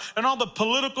time and all the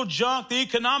political junk, the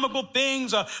economical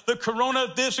things, the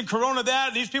corona this and corona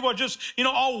that. These people are just,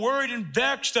 all worried and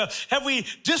vexed. Have we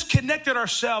disconnected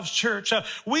ourselves, church?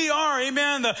 We are,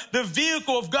 amen, the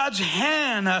vehicle of God's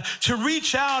hand to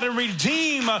reach out and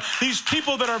redeem these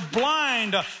people that are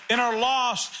blind and are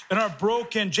lost and are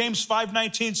broken. James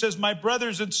 5:19 says, my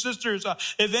brothers and sisters,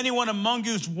 if anyone among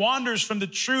you wanders from the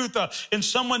truth and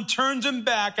someone turns him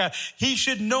back, he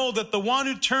should know that the one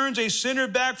who turns a sinner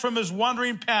back from his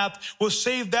wandering path will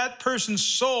save that person's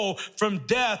soul from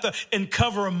death and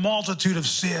cover a multitude of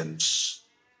sins.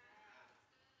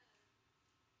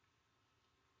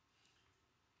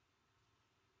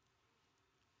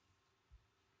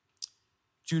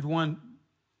 Jude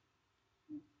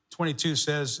 1:22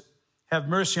 says, have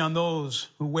mercy on those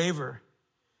who waver.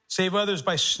 Save others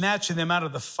by snatching them out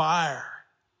of the fire.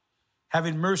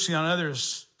 Having mercy on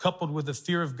others, coupled with the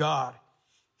fear of God,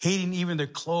 hating even their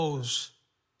clothes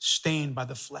stained by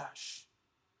the flesh.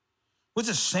 What's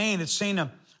it saying? It's saying a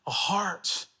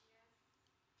heart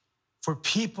for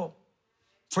people,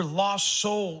 for lost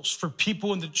souls, for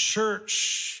people in the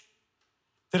church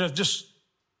that have just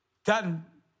gotten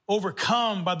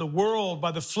overcome by the world,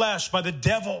 by the flesh, by the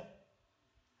devil,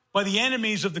 by the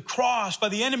enemies of the cross, by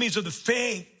the enemies of the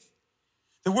faith.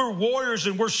 That we're warriors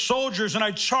and we're soldiers, and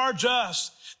I charge us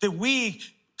that we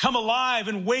come alive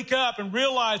and wake up and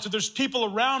realize that there's people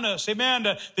around us, amen,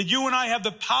 that you and I have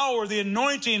the power, the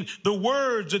anointing, the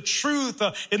words, the truth,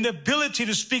 and the ability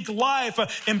to speak life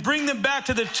and bring them back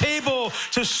to the table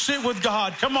to sit with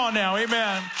God. Come on now,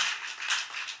 amen.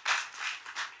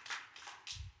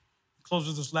 Close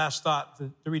with this last thought,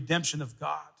 the redemption of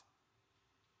God.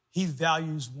 He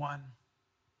values one.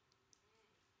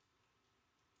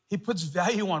 He puts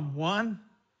value on one.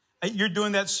 You're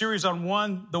doing that series on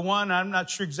one, the one. I'm not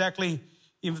sure exactly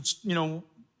if it's,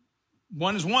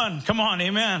 one is one. Come on,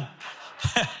 amen.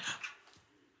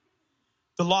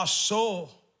 The lost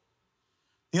soul,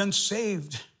 the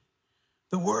unsaved,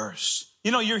 the worst.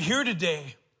 You're here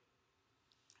today,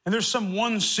 and there's some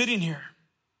one sitting here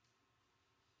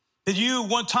that you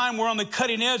one time were on the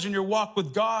cutting edge in your walk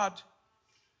with God.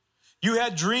 You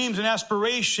had dreams and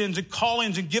aspirations and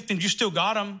callings and giftings. You still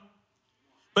got them.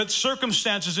 But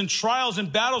circumstances and trials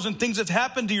and battles and things have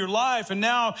happened to your life, and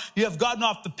now you have gotten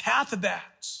off the path of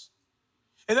that.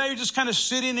 And now you're just kind of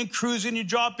sitting and cruising. You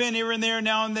drop in here and there,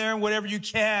 now and there, whatever you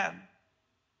can.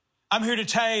 I'm here to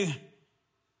tell you,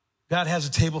 God has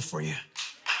a table for you.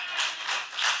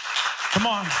 Come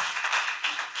on.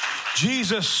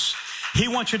 Jesus, he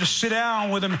wants you to sit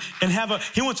down with him and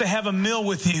he wants to have a meal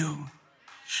with you.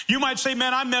 You might say,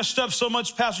 man, I messed up so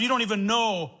much, Pastor, you don't even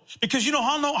know. Because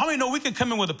how many know we can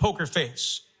come in with a poker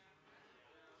face?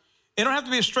 It don't have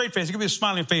to be a straight face. It can be a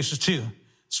smiling faces too.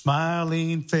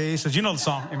 Smiling faces. You know the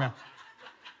song. Amen.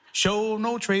 Show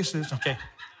no traces.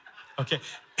 Okay.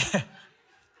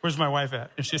 Where's my wife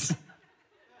at? She's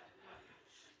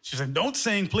like, don't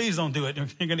sing. Please don't do it.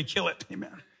 You're going to kill it.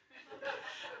 Amen.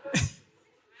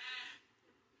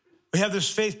 We have this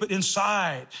faith, but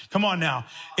inside, come on now,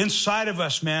 inside of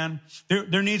us, man,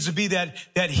 there needs to be that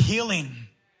healing,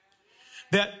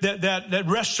 that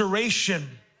restoration,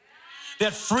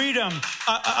 that freedom.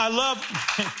 I love,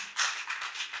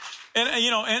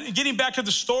 and getting back to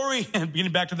the story and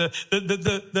getting back to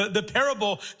the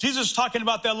parable, Jesus is talking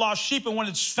about that lost sheep, and when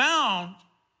it's found,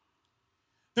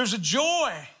 there's a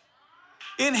joy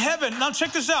in heaven. Now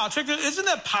check this out. Isn't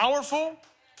that powerful?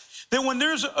 That when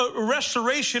there's a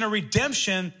restoration, a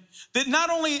redemption, that not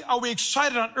only are we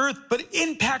excited on earth, but it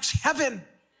impacts heaven.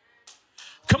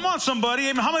 Come on, somebody.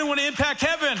 How many want to impact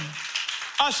heaven?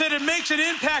 I said it makes an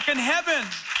impact in heaven.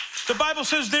 The Bible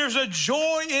says there's a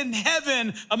joy in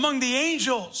heaven among the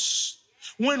angels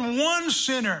when one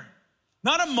sinner,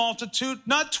 not a multitude,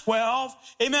 not 12,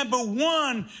 amen, but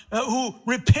one who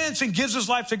repents and gives his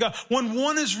life to God, when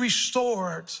one is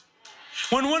restored,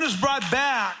 when one is brought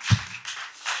back,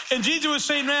 And Jesus was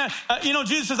saying, man,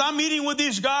 Jesus says, I'm meeting with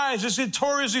these guys, these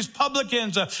notorious, these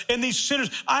publicans, and these sinners.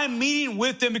 I'm meeting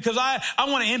with them because I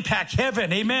want to impact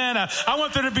heaven. Amen. I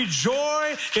want there to be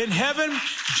joy in heaven,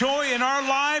 joy in our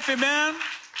life. Amen.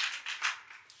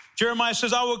 Jeremiah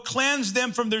says, I will cleanse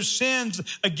them from their sins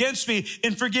against me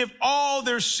and forgive all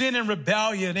their sin and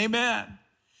rebellion. Amen.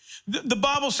 The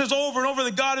Bible says over and over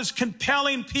that God is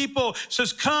compelling people,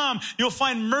 says, come, you'll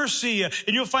find mercy and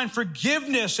you'll find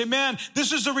forgiveness. Amen.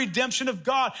 This is the redemption of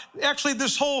God. Actually,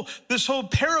 this whole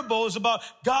parable is about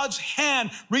God's hand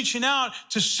reaching out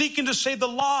to seek and to save the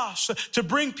lost, to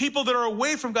bring people that are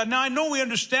away from God. Now, I know we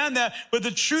understand that, but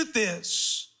the truth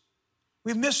is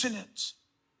we're missing it.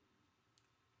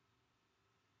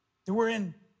 That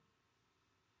we're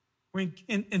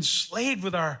enslaved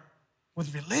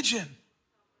with religion.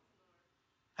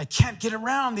 I can't get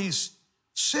around these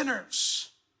sinners.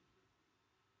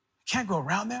 I can't go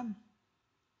around them.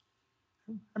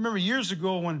 I remember years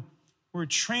ago when we were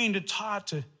trained and taught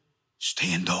to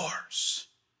stay indoors.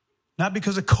 Not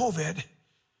because of COVID,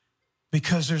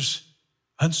 because there's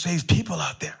unsaved people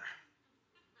out there.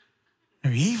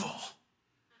 They're evil.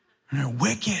 And they're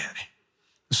wicked.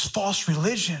 There's false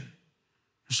religion.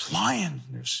 There's lions.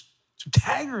 There's some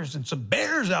tigers and some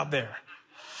bears out there.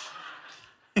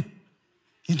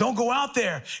 You don't go out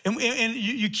there and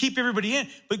you keep everybody in.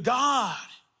 But God,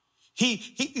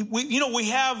 we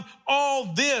have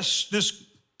all this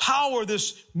power,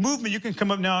 this movement. You can come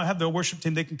up now. I have the worship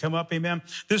team. They can come up. Amen.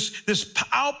 This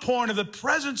outpouring of the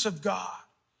presence of God,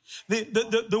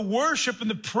 the worship and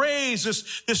the praise,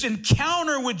 this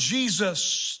encounter with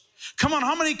Jesus. Come on,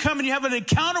 how many come and you have an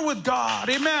encounter with God?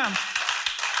 Amen.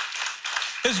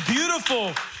 It's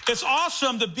beautiful. It's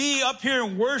awesome to be up here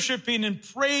and worshiping and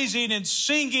praising and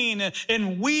singing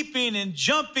and weeping and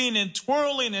jumping and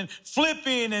twirling and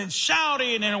flipping and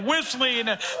shouting and whistling.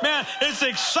 Man, it's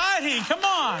exciting. Come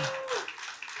on.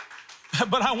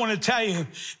 But I want to tell you,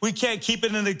 we can't keep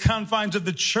it in the confines of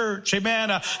the church. Amen.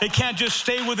 It can't just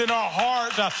stay within our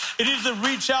heart. It needs to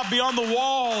reach out beyond the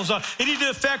walls. It needs to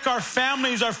affect our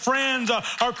families, our friends,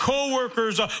 our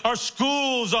co-workers, our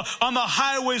schools, on the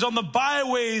highways, on the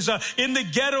byways, in the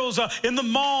ghettos, in the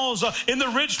malls, in the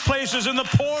rich places, in the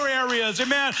poor areas.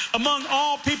 Amen. Among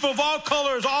all people of all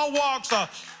colors, all walks,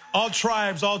 all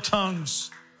tribes, all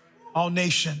tongues, all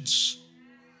nations.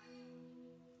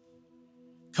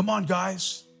 Come on,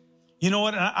 guys. You know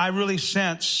what? I really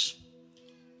sense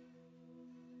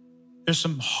there's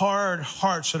some hard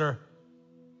hearts that are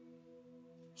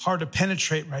hard to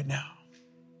penetrate right now.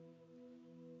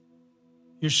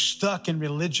 You're stuck in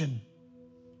religion.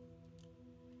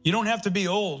 You don't have to be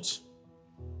old.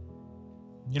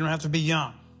 You don't have to be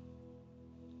young.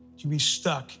 You can be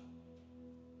stuck.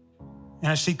 And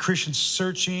I see Christians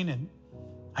searching and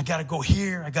I got to go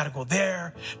here. I got to go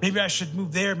there. Maybe I should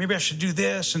move there. Maybe I should do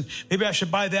this. And maybe I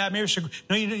should buy that. Maybe I should.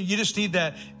 No, you just need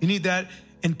that. You need that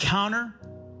encounter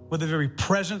with the very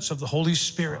presence of the Holy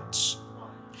Spirit.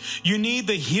 You need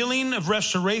the healing of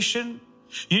restoration.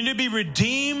 You need to be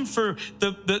redeemed for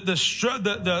the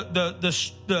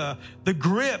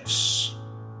grips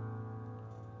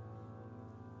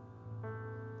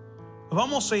of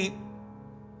almost and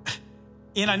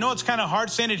I know it's kind of hard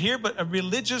saying it here, but a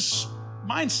religious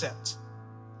mindset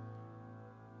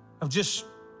of just,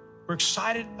 we're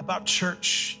excited about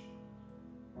church.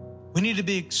 We need to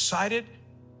be excited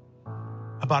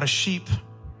about a sheep.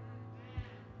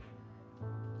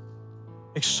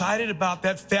 Excited about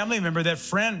that family member, that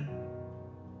friend,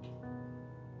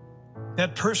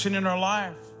 that person in our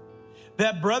life,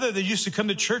 that brother that used to come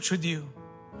to church with you.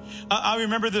 I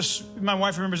remember this, my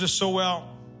wife remembers this so well.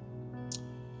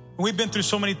 We've been through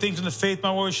so many things in the faith.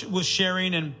 My wife was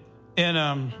sharing and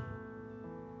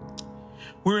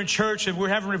we were in church and we were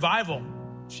having revival,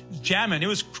 jamming. It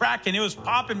was cracking. It was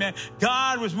popping, man.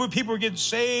 God was moving. People were getting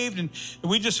saved, and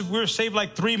we were saved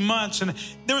like 3 months. And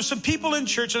there were some people in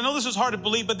church. I know this is hard to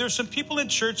believe, but there's some people in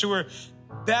church who were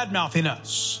bad-mouthing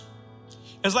us.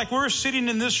 It's like we were sitting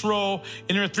in this row,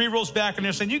 and there were 3 rows back, and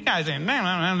they're saying, "You guys ain't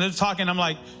man." They're talking. I'm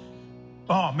like,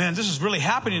 "Oh man, this is really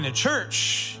happening in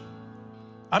church."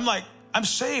 I'm like, I'm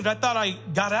saved. I thought I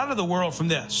got out of the world from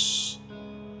this.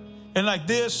 And like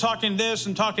this, talking this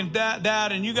and talking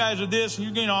that, and you guys are this,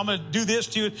 and you know, I'm going to do this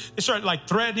to you. They started like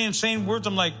threatening and saying words.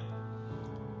 I'm like,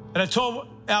 and I told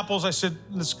Apples, I said,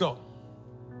 let's go.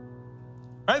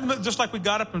 Right? Just like we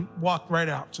got up and walked right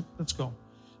out. So let's go.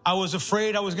 I was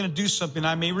afraid I was going to do something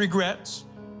I may regret.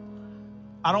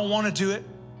 I don't want to do it.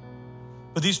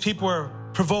 But these people are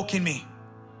provoking me.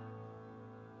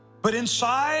 But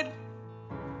inside,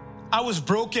 I was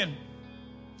broken.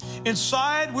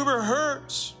 Inside, we were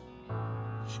hurt.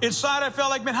 Inside, I felt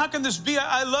like, man, how can this be?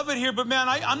 I love it here, but man,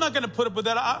 I'm not going to put up with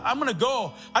that. I'm going to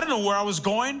go. I didn't know where I was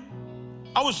going.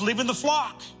 I was leaving the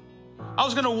flock. I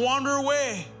was going to wander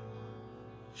away.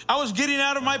 I was getting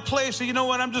out of my place. So you know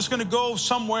what? I'm just going to go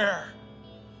somewhere.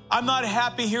 I'm not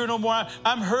happy here no more.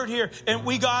 I'm hurt here. And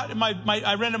we got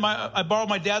I borrowed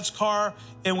my dad's car,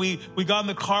 and we got in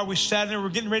the car. We sat in there. We're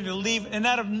getting ready to leave. And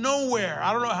out of nowhere,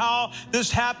 I don't know how this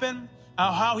happened,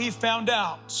 how he found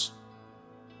out.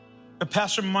 But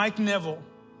Pastor Mike Neville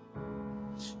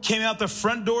came out the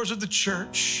front doors of the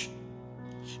church.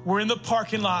 We're in the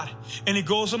parking lot, and he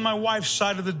goes on my wife's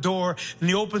side of the door, and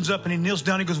he opens up and he kneels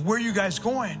down. He goes, "Where are you guys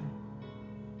going?"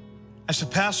 I said,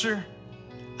 "Pastor,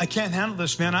 I can't handle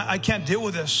this, man. I can't deal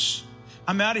with this.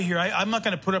 I'm out of here. I'm not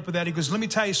going to put up with that." He goes, "Let me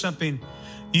tell you something.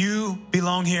 You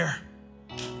belong here.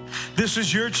 This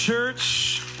is your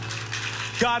church.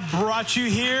 God brought you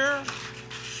here.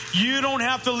 You don't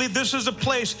have to leave. This is a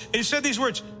place." And he said these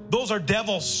words, "Those are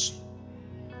devils."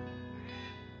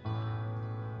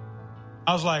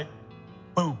 I was like,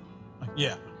 boom. Like,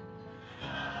 yeah.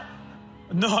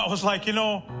 No, I was like,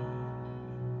 you're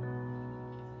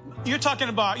talking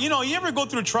about, you ever go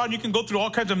through a trial and you can go through all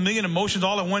kinds of million emotions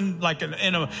all in one, like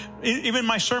even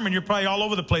my sermon, you're probably all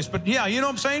over the place. But yeah, you know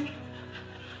what I'm saying?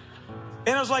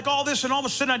 And I was like, all this, and all of a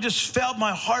sudden I just felt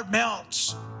my heart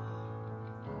melt.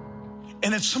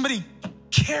 And then somebody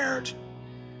cared.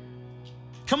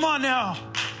 Come on now.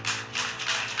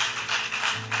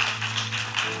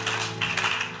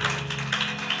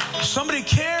 Somebody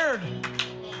cared.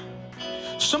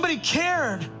 Somebody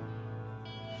cared.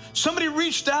 Somebody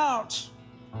reached out.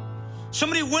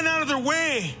 Somebody went out of their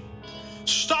way,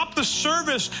 stopped the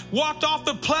service, walked off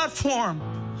the platform,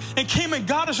 and came and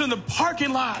got us in the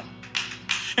parking lot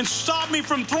and stopped me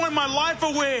from throwing my life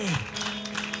away.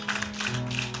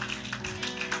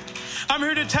 I'm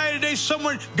here to tell you today,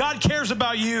 God cares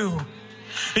about you.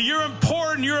 You're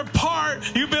important. You're a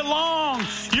part. You belong.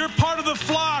 You're part of the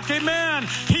flock. Amen.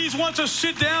 He wants to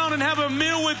sit down and have a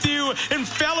meal with you and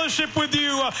fellowship with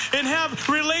you and have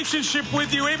relationship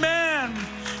with you. Amen.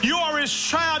 You are his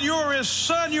child. You are his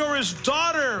son. You are his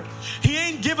daughter. He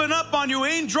ain't giving up on you.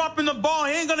 He ain't dropping the ball.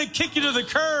 He ain't going to kick you to the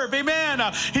curb. Amen.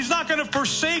 He's not going to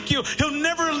forsake you. He'll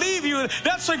never leave you.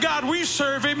 That's the God we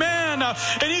serve. Amen.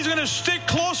 And he's going to stick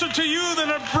closer to you than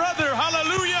a brother.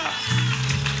 Hallelujah.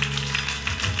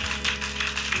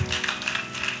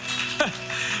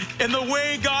 And the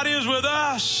way God is with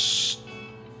us,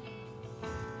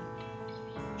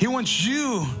 he wants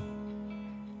you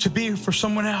to be for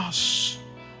someone else.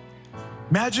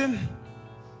 Imagine,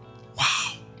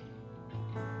 wow,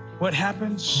 what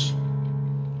happens?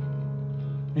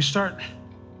 You start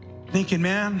thinking,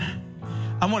 man,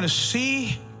 I want to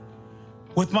see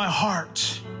with my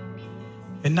heart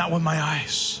and not with my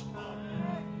eyes.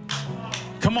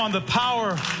 Come on, the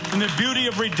power and the beauty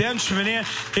of redemption.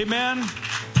 Amen.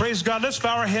 Praise God. Let's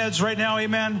bow our heads right now.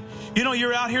 Amen.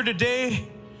 You're out here today.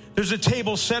 There's a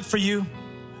table set for you.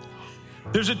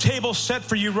 There's a table set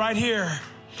for you right here.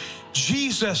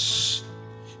 Jesus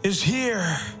is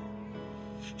here.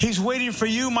 He's waiting for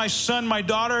you, my son, my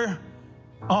daughter.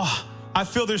 Oh, I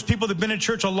feel there's people that have been in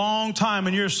church a long time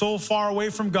and you're so far away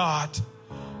from God.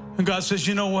 And God says,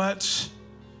 you know what?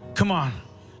 Come on.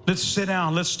 Let's sit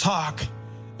down. Let's talk.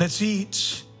 Let's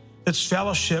eat. Let's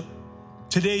fellowship.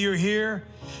 Today you're here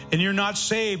and you're not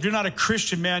saved. You're not a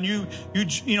Christian, man.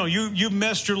 You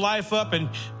messed your life up and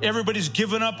everybody's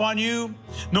given up on you.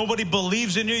 Nobody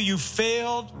believes in you. You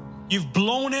failed. You've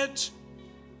blown it.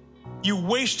 You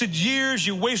wasted years.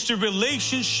 You wasted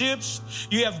relationships.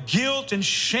 You have guilt and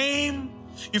shame.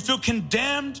 You feel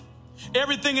condemned.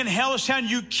 Everything in hell is telling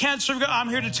you can't serve God. I'm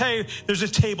here to tell you there's a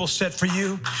table set for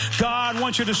you. God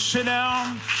wants you to sit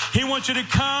down. He wants you to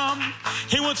come.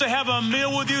 He wants to have a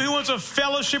meal with you. He wants a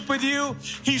fellowship with you.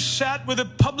 He sat with the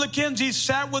publicans. He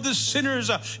sat with the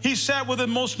sinners. He sat with the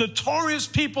most notorious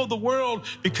people of the world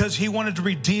because he wanted to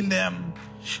redeem them.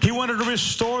 He wanted to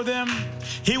restore them.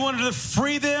 He wanted to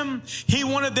free them. He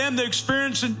wanted them to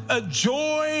experience a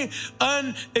joy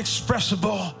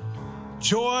unexpressible.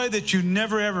 Joy that you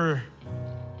never ever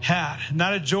had.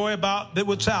 Not a joy about that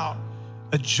what's out,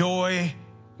 a joy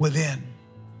within.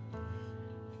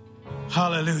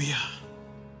 Hallelujah.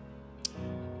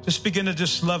 Just begin to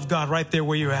just love God right there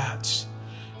where you're at.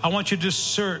 I want you to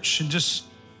just search and just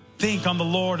think on the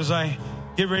Lord as I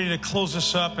get ready to close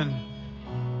this up. And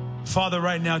Father,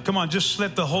 right now, come on, just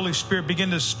let the Holy Spirit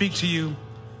begin to speak to you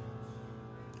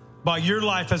about your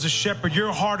life as a shepherd,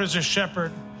 your heart as a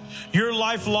shepherd. Your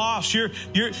life lost. You're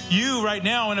right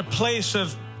now in a place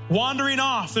of wandering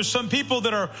off. There's some people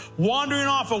that are wandering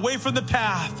off away from the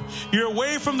path. You're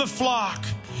away from the flock.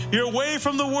 You're away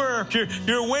from the work. You're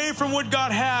away from what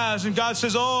God has. And God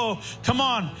says, oh, come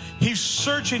on. He's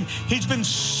searching. He's been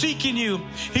seeking you.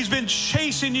 He's been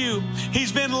chasing you.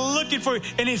 He's been looking for you.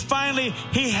 And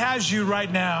he has you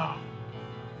right now.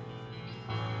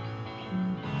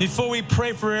 Before we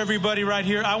pray for everybody right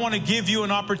here, I want to give you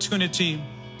an opportunity.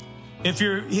 If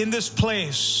you're in this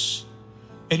place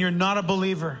and you're not a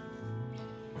believer,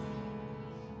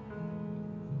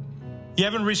 you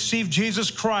haven't received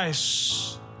Jesus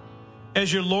Christ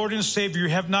as your Lord and Savior, you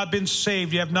have not been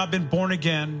saved, you have not been born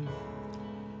again,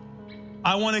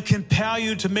 I want to compel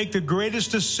you to make the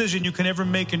greatest decision you can ever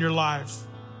make in your life.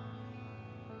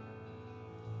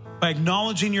 By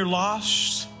acknowledging you're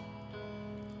lost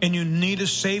and you need a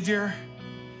Savior.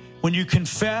 When you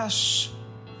confess,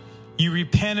 you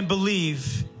repent and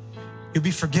believe, you'll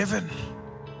be forgiven.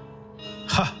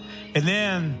 And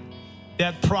then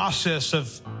that process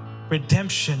of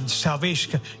redemption,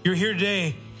 salvation. You're here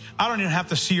today. I don't even have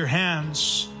to see your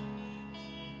hands.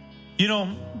 You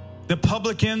know, the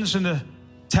publicans and the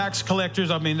tax collectors,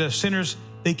 the sinners,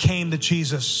 they came to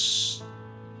Jesus.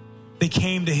 They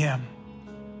came to him.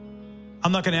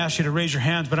 I'm not going to ask you to raise your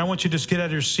hands, but I want you to just get out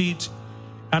of your seat.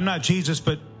 I'm not Jesus,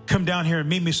 but come down here and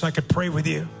meet me so I could pray with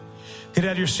you. Get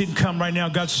out of your seat and come right now.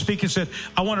 God's speaking, said,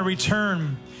 I want to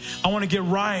return. I want to get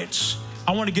right.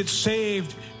 I want to get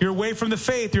saved. You're away from the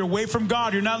faith. You're away from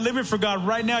God. You're not living for God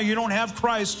right now. You don't have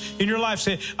Christ in your life.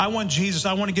 Say, I want Jesus.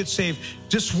 I want to get saved.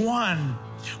 Just one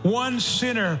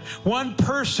sinner, one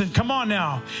person, come on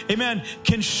now, amen,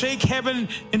 can shake heaven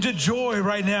into joy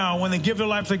right now when they give their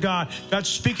life to God. God's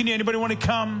speaking to you. Anybody want to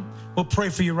come? We'll pray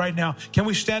for you right now. Can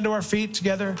we stand to our feet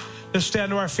together? Let's stand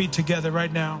to our feet together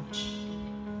right now.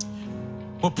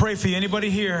 We'll pray for you. Anybody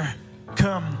here?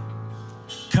 Come.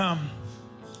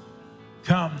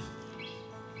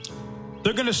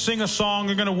 They're going to sing a song.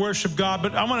 They're going to worship God,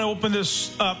 but I'm going to open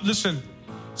this up. Listen,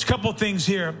 it's a couple of things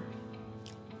here.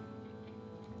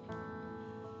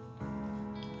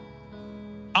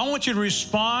 I want you to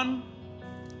respond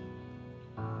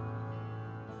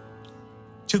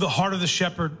to the heart of the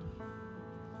shepherd.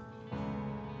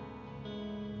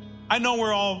 I know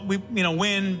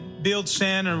win, build,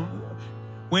 send, or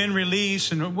win,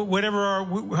 release, and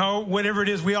whatever it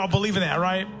is, we all believe in that,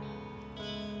 right?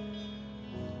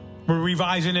 We're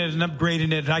revising it and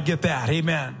upgrading it. I get that.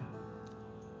 Amen.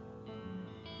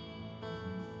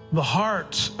 The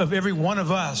heart of every one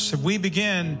of us, if we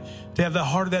begin to have the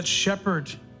heart of that shepherd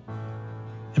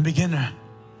and begin to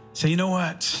say, you know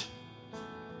what?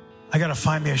 I got to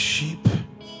find me a sheep.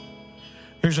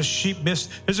 There's a sheep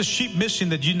missing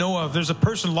that you know of. There's a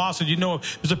person lost that you know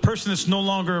of. There's a person that's no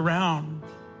longer around.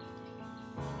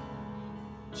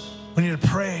 We need to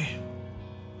pray.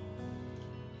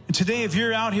 And today, if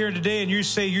you're out here today and you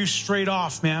say you're straight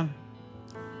off, man,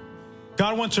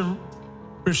 God wants to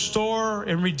restore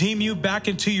and redeem you back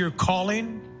into your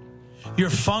calling, your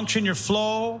function, your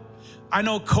flow. I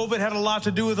know COVID had a lot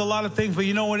to do with a lot of things, but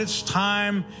you know what? It's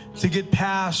time to get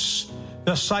past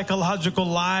the psychological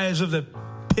lies of the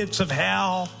pits of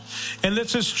hell. And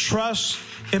let's just trust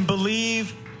and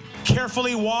believe,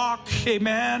 carefully walk,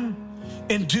 amen,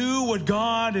 and do what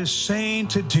God is saying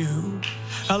to do.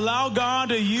 Allow God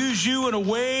to use you in a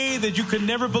way that you could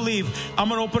never believe. I'm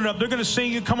going to open it up. They're going to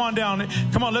sing you. Come on down.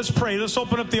 Come on, let's pray. Let's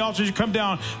open up the altar. You come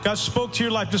down. God spoke to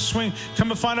your life. Just swing.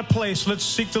 Come and find a place. Let's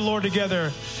seek the Lord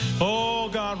together. Oh,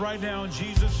 God, right now in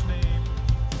Jesus' name.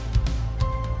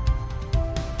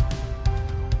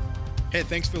 Hey,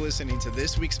 thanks for listening to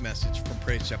this week's message from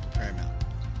Praise Chapel Paramount.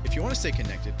 If you want to stay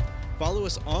connected, follow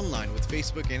us online with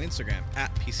Facebook and Instagram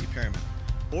at PC Paramount,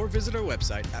 or visit our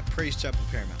website at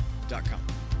praisechapelparamount.com.